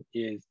abutment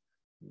is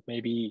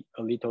maybe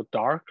a little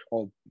dark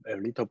or a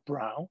little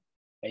brown,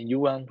 and you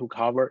want to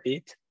cover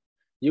it,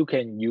 you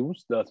can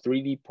use the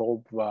 3D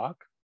Pro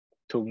block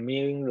to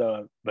mill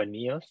the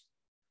veneers,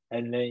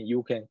 and then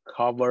you can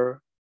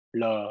cover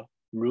the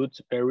roots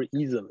very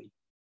easily.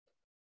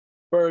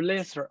 But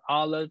there's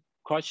other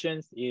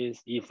questions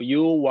is if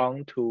you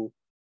want to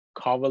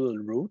cover the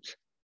roots,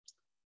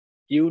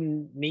 you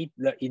need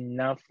the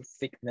enough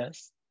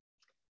thickness.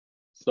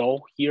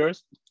 So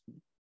here's,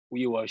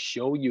 we will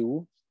show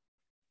you,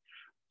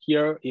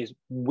 here is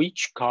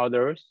which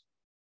colors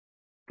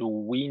do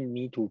we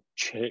need to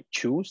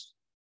choose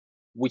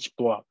which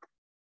block.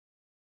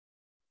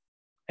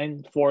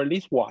 And for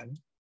this one,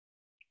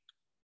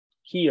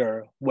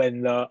 here,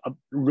 when the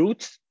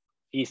roots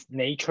is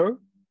nature,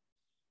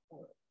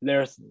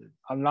 there's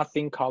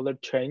nothing color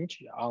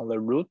change on the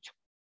root.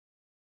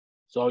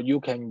 So you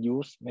can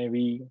use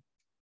maybe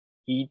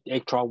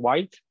extra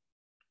white,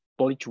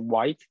 bleach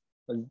white,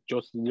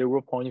 just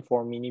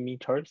 0.4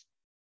 millimeters.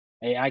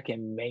 And I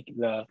can make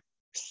the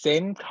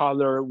same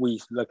color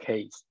with the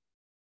case.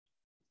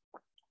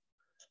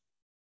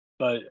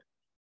 But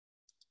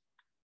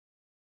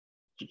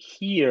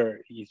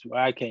here is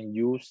where I can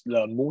use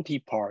the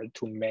multi-part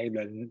to make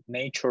the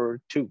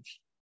nature tools.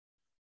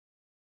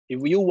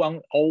 If you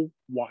want all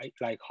white,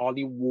 like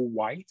Hollywood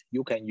white,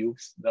 you can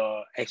use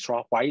the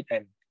extra white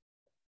and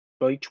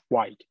bleach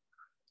white.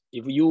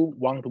 If you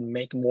want to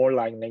make more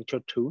like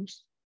nature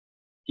tools,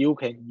 you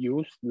can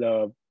use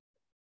the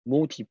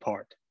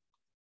multi-part.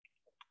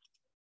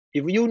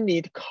 If you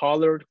need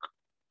color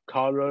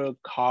cover,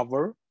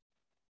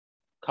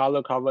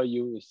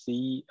 you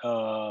see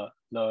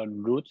the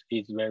root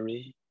is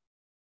very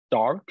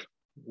dark.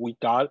 We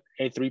got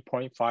a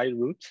 3.5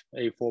 root,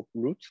 A4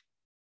 root,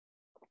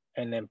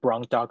 and then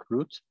brown dark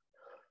root.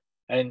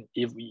 And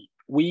if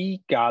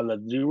we got a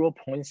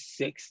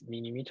 0.6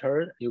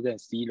 millimeter, you can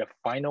see the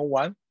final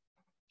one.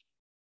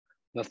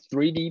 The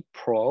 3D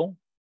Pro,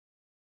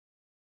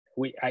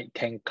 I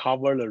can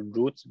cover the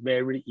roots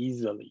very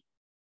easily.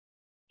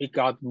 It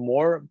got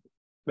more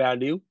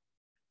value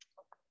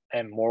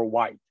and more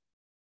white.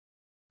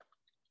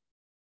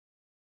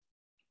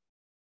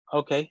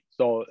 Okay,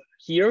 so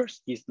here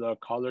is the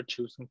color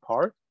choosing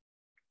part.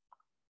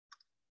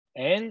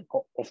 And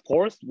of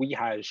course, we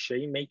have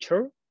shade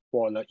maker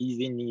for the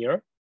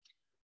Ezneer.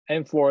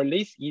 And for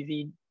this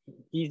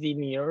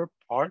Ezneer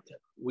part,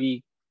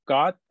 we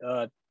got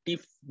a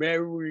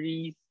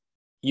very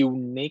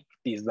unique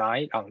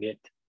design on it.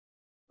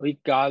 We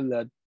got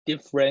a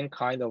different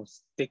kind of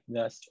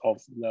thickness of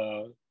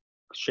the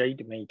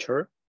shade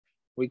maker.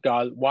 We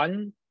got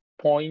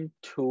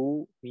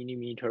 1.2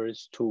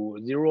 millimeters to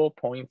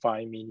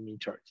 0.5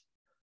 millimeters.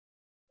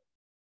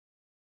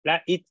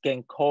 That it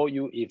can call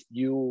you if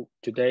you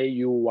today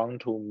you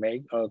want to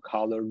make a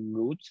color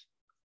root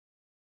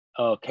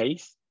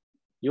case.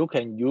 You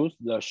can use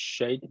the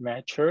shade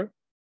matcher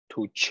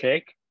to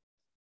check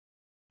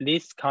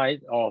this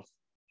kind of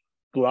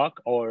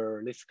block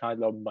or this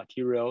kind of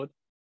material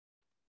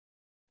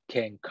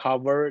can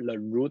cover the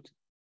root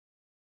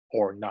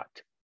or not.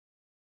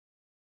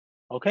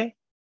 Okay.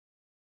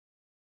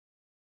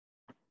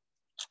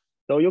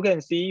 So you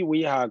can see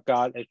we have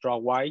got extra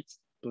white,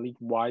 bleach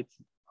white,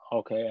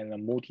 okay, and a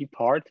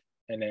multi-part,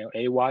 and then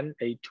A1,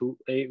 A2,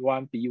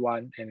 A1,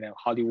 B1, and then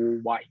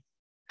Hollywood white.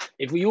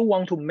 If you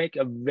want to make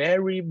a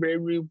very,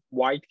 very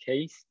white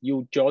case,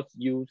 you just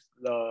use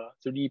the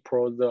 3D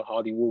Pro, the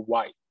Hollywood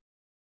white.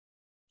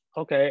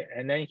 Okay,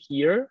 and then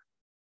here,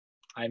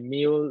 I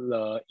mill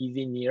the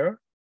Ezneer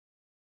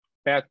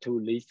back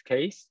to this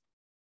case.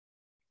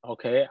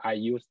 Okay, I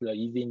use the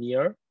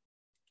Ezneer,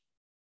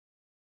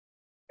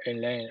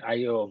 and then I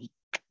will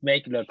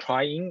make the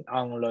trying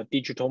on the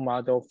digital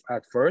model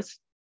at first.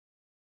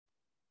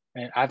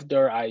 And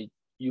after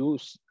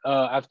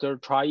after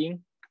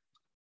trying,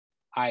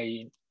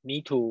 I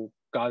need to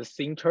get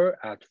center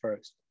at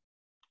first.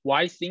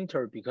 Why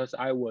center? Because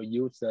I will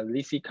use the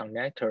Lisi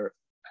connector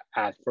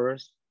at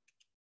first.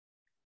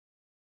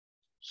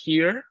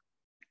 Here,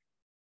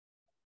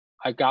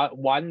 I got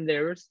one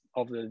layer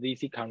of the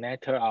Lisi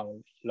connector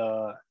on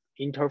the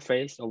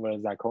interface of the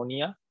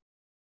zirconia.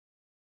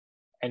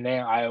 And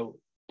then I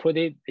put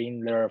it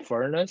in the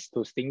furnace to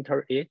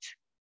sinter it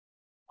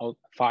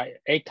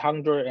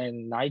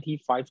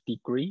 895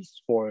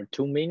 degrees for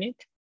 2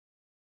 minutes.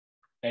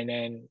 And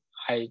then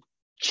I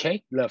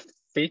check the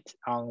fit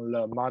on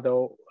the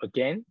model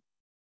again.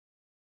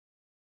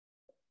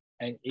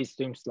 And it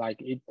seems like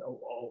it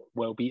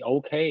will be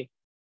okay.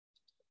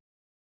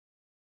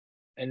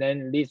 And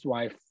then this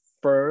one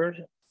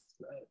first,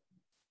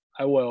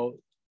 I will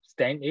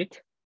stand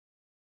it,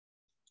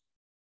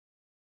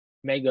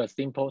 make a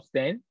simple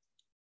stand,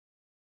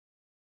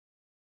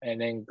 and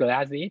then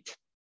glass it,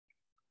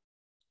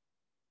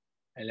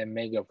 and then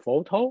make a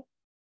photo,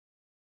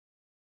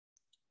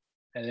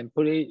 and then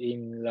put it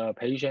in the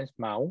patient's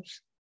mouth.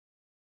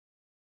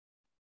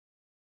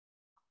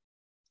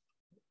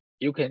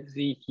 You can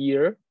see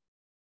here,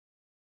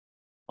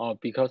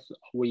 because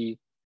we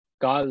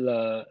got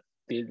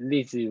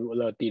this is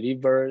the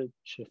delivered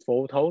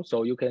photo,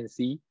 so you can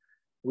see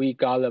we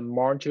got a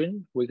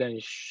margin. We can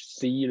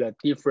see the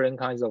different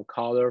kinds of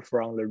color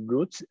from the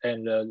roots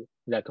and the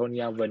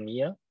zirconia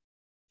veneer.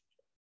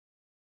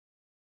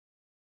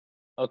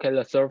 Okay,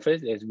 the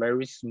surface is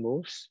very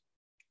smooth.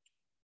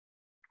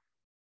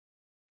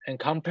 And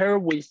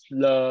compared with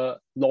the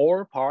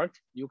lower part,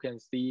 you can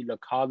see the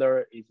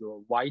color is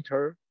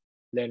whiter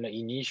than the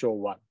initial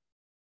one.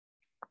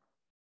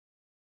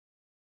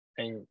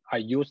 And I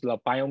use the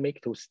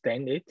biomix to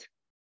stand it.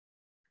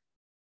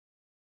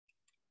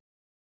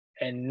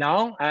 And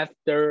now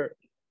after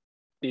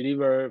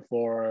deliver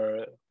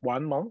for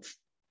 1 month,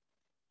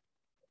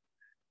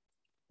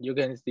 you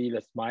can see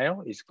the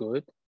smile is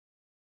good.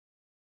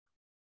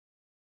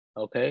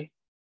 Okay,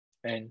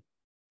 and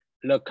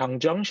the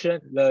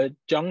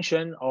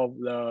junction of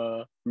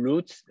the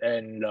roots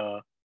and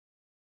the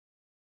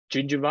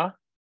gingiva,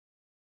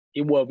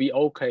 it will be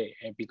okay,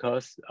 and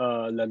because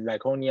the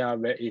zirconia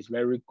is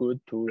very good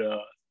to the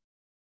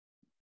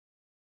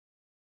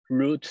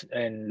roots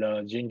and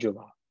the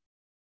gingiva.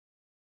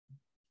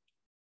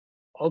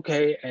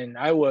 Okay, and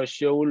I will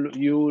show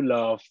you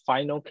the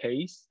final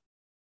case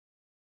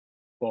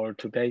for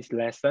today's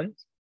lesson.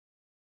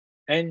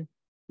 And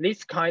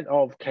this kind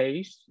of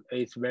case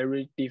is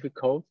very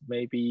difficult.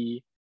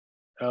 Maybe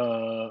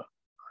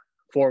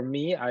for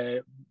me,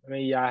 I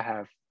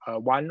have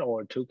 1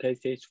 or 2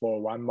 cases for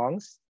 1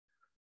 month.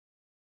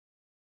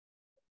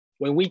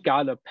 When we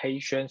got a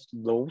patient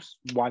lose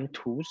 1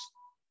 tooth,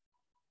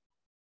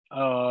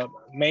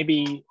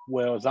 maybe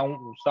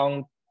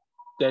some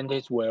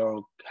dentists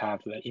will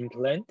have the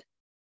implant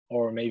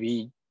or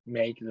maybe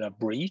make the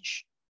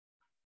bridge.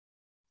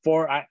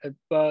 But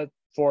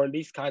for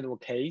this kind of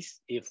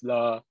case, if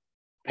the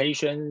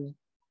patient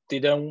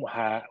didn't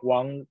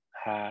want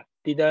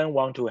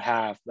to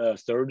have the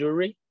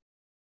surgery,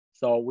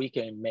 so we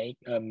can make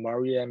a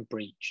Marian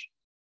bridge.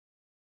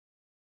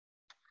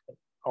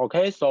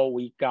 Okay, so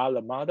we got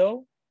the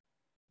model,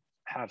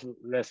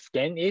 let's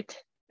scan it,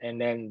 and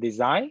then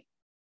design.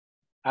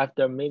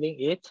 After milling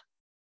it,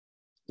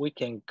 we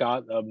can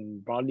get a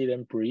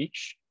Marian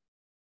bridge.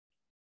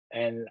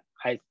 And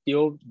I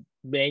still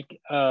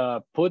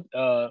put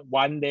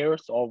 1 layer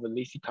of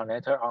Lisi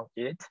connector on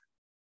it,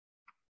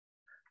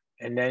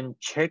 and then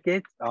check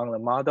it on the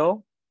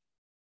model.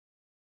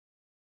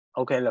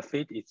 Okay, the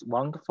fit is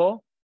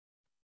wonderful.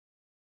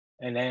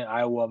 And then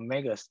I will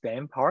make a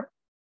stand part.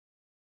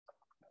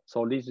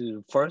 So this is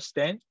the first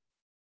stand,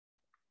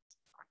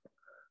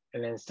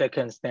 and then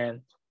second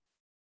stand.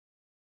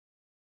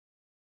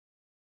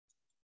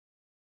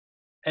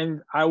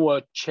 And I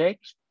will check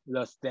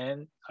the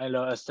stand and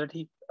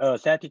the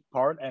aesthetic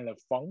part and the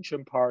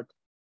function part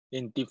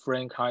in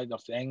different kinds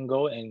of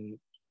angle and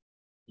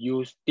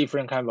use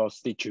different kind of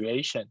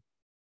situation.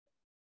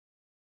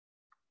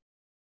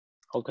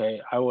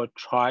 Okay, I will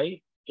try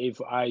if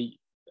I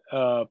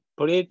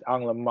put it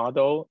on the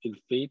model, it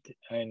fit,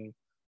 and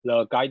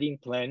the guiding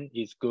plan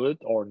is good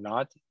or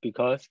not,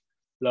 because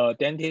the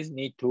dentist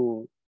need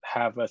to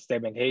have a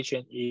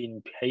segmentation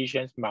in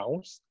patient's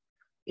mouth.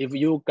 If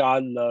you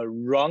got the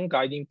wrong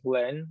guiding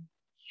plan,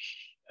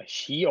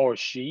 he or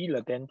she,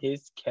 the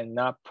dentist,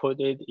 cannot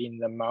put it in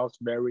the mouth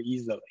very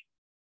easily.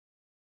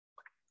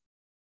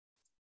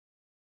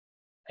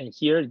 And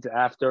here is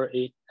after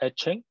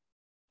etching.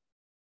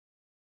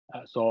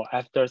 So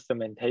after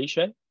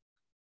cementation,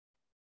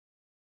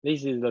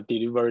 this is the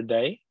delivery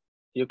day.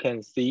 You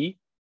can see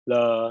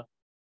the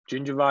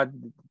gingiva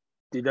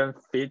didn't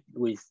fit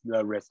with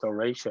the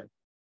restoration.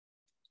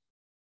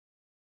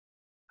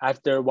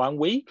 After 1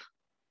 week,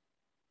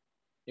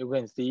 you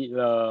can see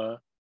the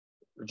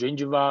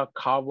gingiva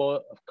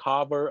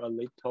cover a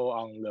little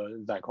on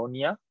the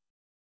zirconia.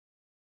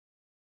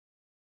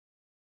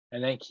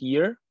 And then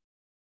here,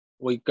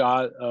 we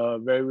got a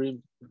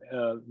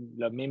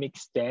the mimic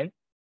stand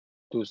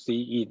to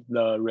see if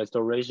the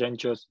restoration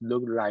just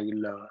look like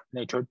the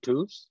natural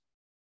tooth.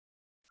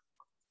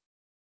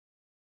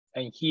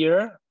 And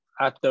here,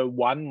 after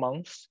 1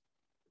 month,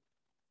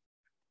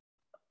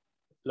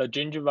 the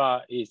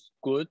gingiva is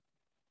good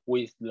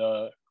with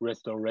the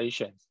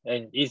restoration,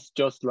 and it's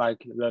just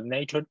like the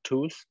natural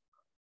tooth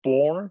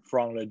born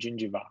from the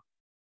gingiva.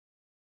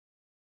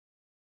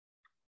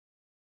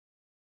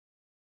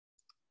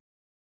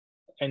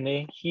 And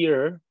then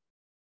here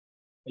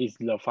is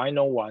the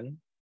final one.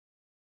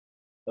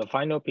 The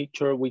final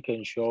picture, we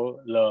can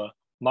show the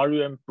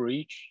Marian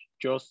bridge,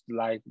 just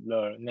like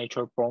the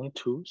natural bone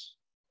tooth,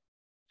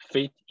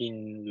 fit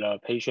in the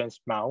patient's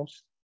mouth,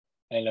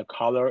 and the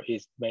color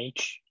is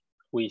matched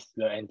with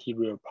the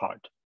anterior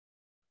part.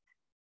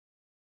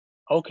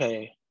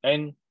 Okay,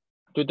 and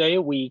today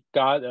we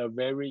got a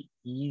very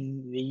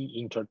easy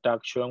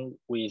introduction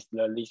with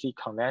the Lisi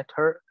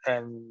connector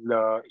and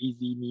the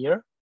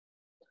Ezneer.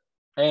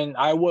 And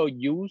I will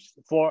use,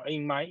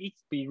 in my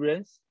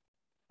experience,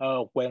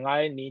 when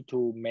I need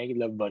to make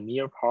the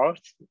veneer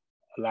parts,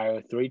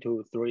 like 3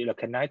 to 3, the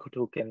canine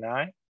to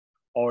canine,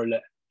 or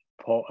the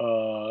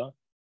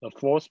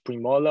fourth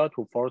premolar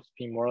to fourth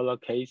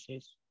premolar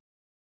cases.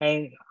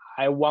 And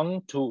I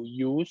want to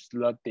use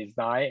the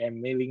design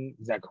and milling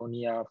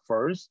zirconia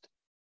first.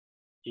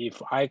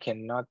 If I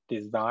cannot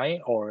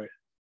design or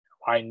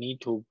I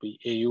need to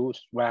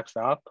use wax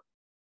up,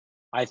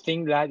 I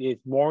think that is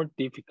more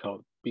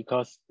difficult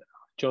because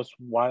just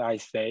what I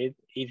said,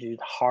 it is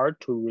hard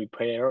to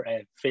repair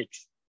and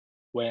fix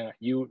when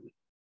you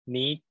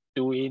need to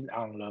do it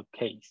on the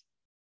case.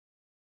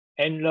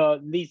 And the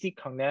Lisi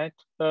Connect,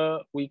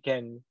 we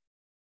can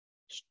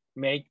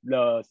make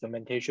the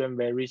cementation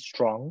very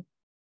strong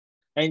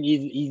and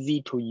it's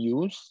easy to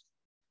use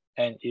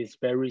and it's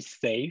very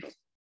safe.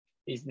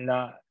 It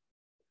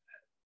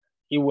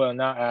will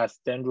not as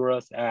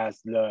dangerous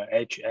as the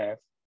HF,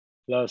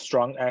 the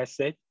strong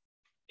acid.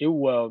 It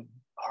will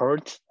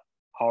hurt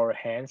our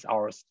hands,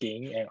 our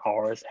skin, and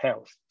our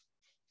health.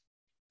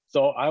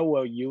 So I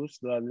will use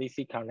the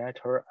Lisi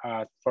connector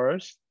at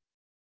first.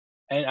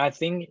 And I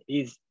think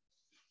it's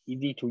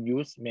easy to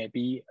use,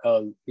 maybe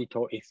a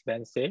little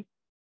expensive,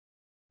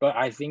 but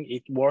I think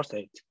it's worth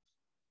it.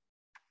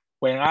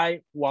 When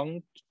I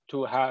want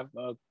to have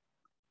a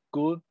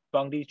good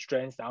bonding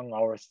strength on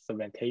our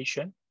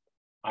cementation,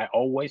 I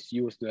always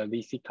use the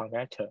Lisi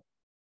connector.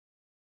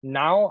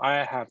 Now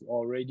I have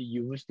already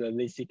used the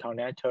Lisi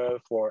connector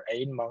for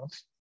 8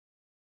 months.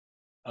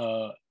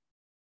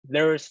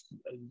 There's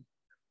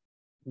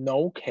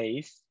no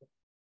case,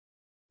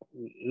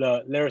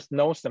 there's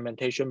no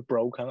cementation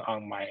broken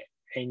on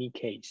any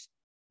case.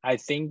 I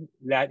think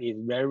that is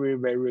very,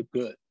 very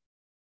good.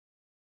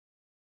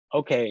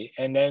 Okay,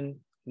 and then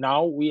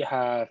now we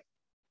have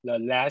the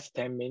last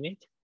 10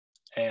 minutes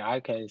and I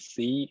can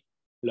see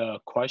the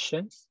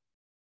questions.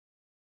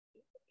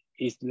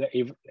 Is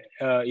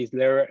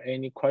there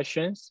any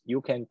questions?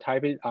 You can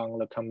type it on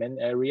the comment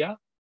area.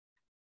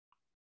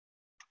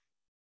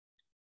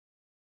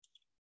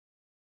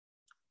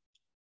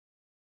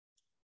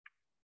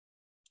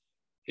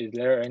 Is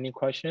there any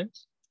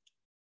questions?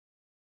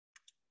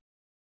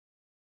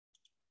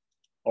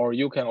 Or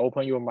you can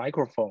open your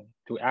microphone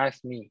to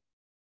ask me.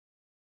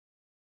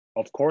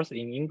 Of course,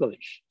 in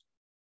English.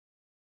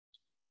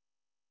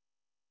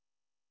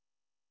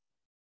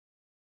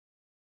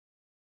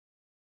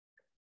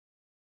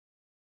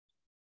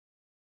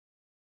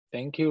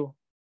 Thank you.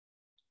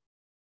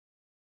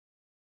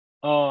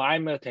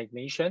 I'm a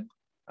technician.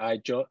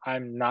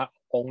 I'm not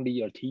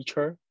only a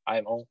teacher.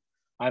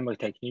 I'm a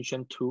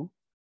technician too.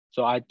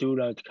 So I do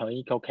the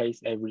clinical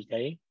case every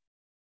day.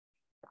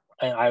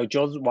 And I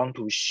just want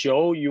to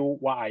show you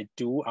what I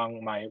do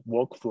on my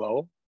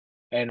workflow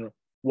and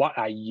what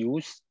I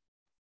use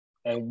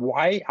and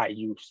why I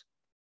use.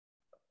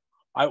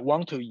 I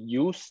want to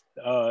use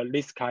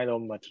this kind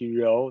of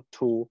material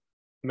to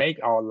make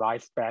our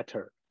life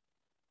better.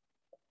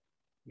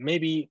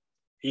 Maybe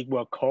it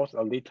will cost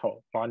a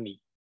little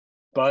money,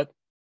 but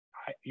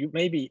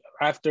maybe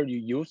after you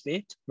use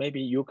it,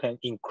 maybe you can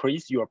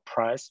increase your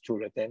price to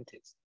the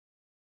dentist.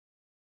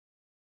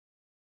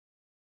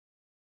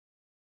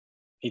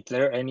 Is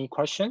there any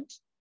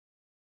questions?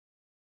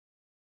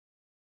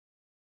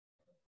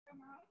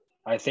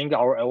 I think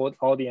our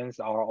audience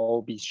are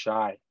all be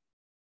shy.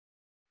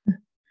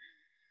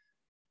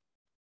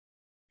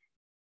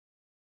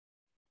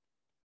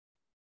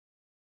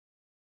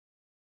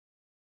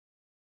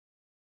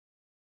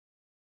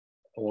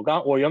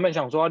我原本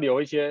想说要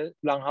留一些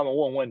让他们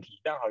问问题，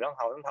但好像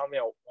他们没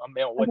有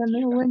问题。没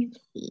有问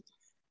题。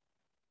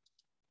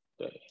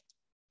对。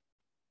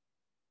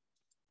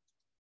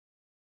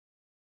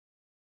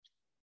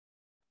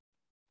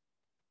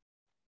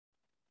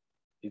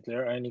Is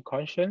there any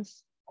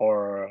questions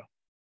or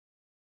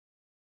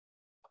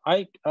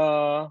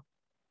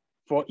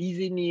for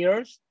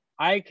Ezneers,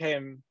 I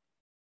can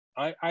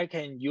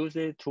use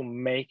it to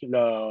make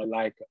the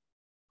like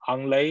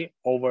onlay,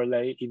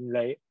 overlay,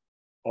 inlay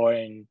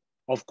and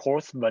of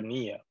course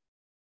veneer.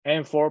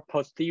 And for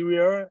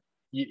posterior,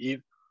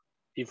 if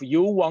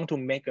you want to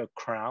make a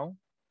crown,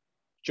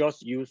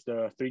 just use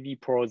the 3D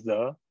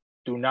Prozer.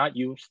 Do not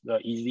use the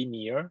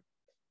Ezneer,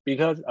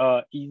 because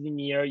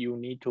Ezneer you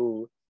need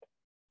to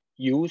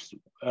use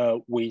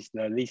with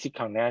the Lisi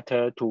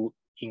connector to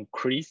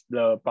increase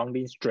the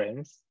bonding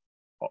strength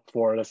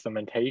for the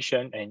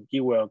cementation, and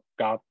it will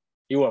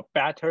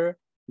better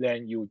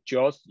than you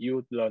just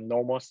use the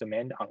normal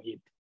cement on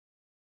it.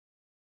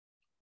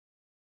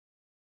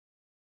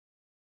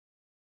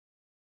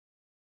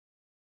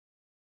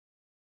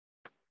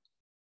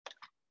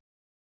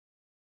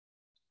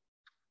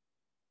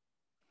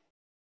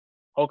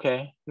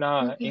 OK，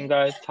 那应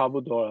该差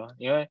不多了，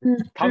因为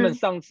他们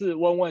上次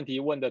问问题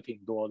问的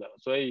挺多的，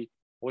所以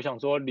我想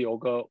说留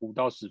个5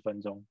到10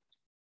分钟，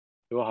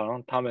结果好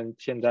像他们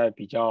现在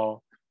比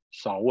较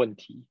少问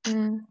题。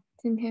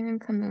今天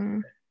可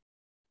能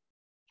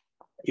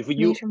if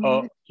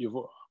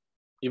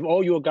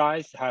all you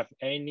guys have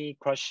any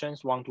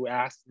questions want to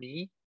ask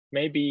me,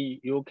 maybe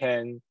you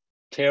can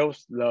tell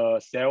the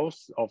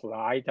sales of the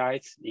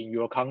Aidite in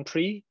your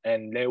country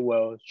and they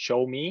will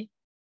show me.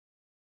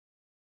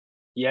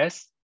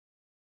 Yes.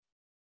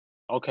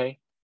 Okay.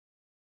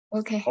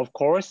 Okay. Of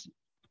course.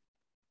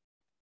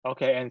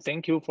 Okay, and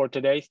thank you for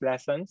today's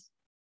lessons.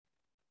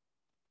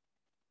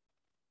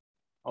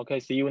 Okay,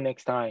 see you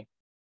next time.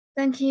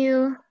 Thank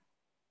you.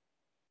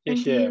 谢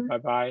谢，拜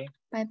拜。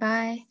拜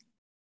拜。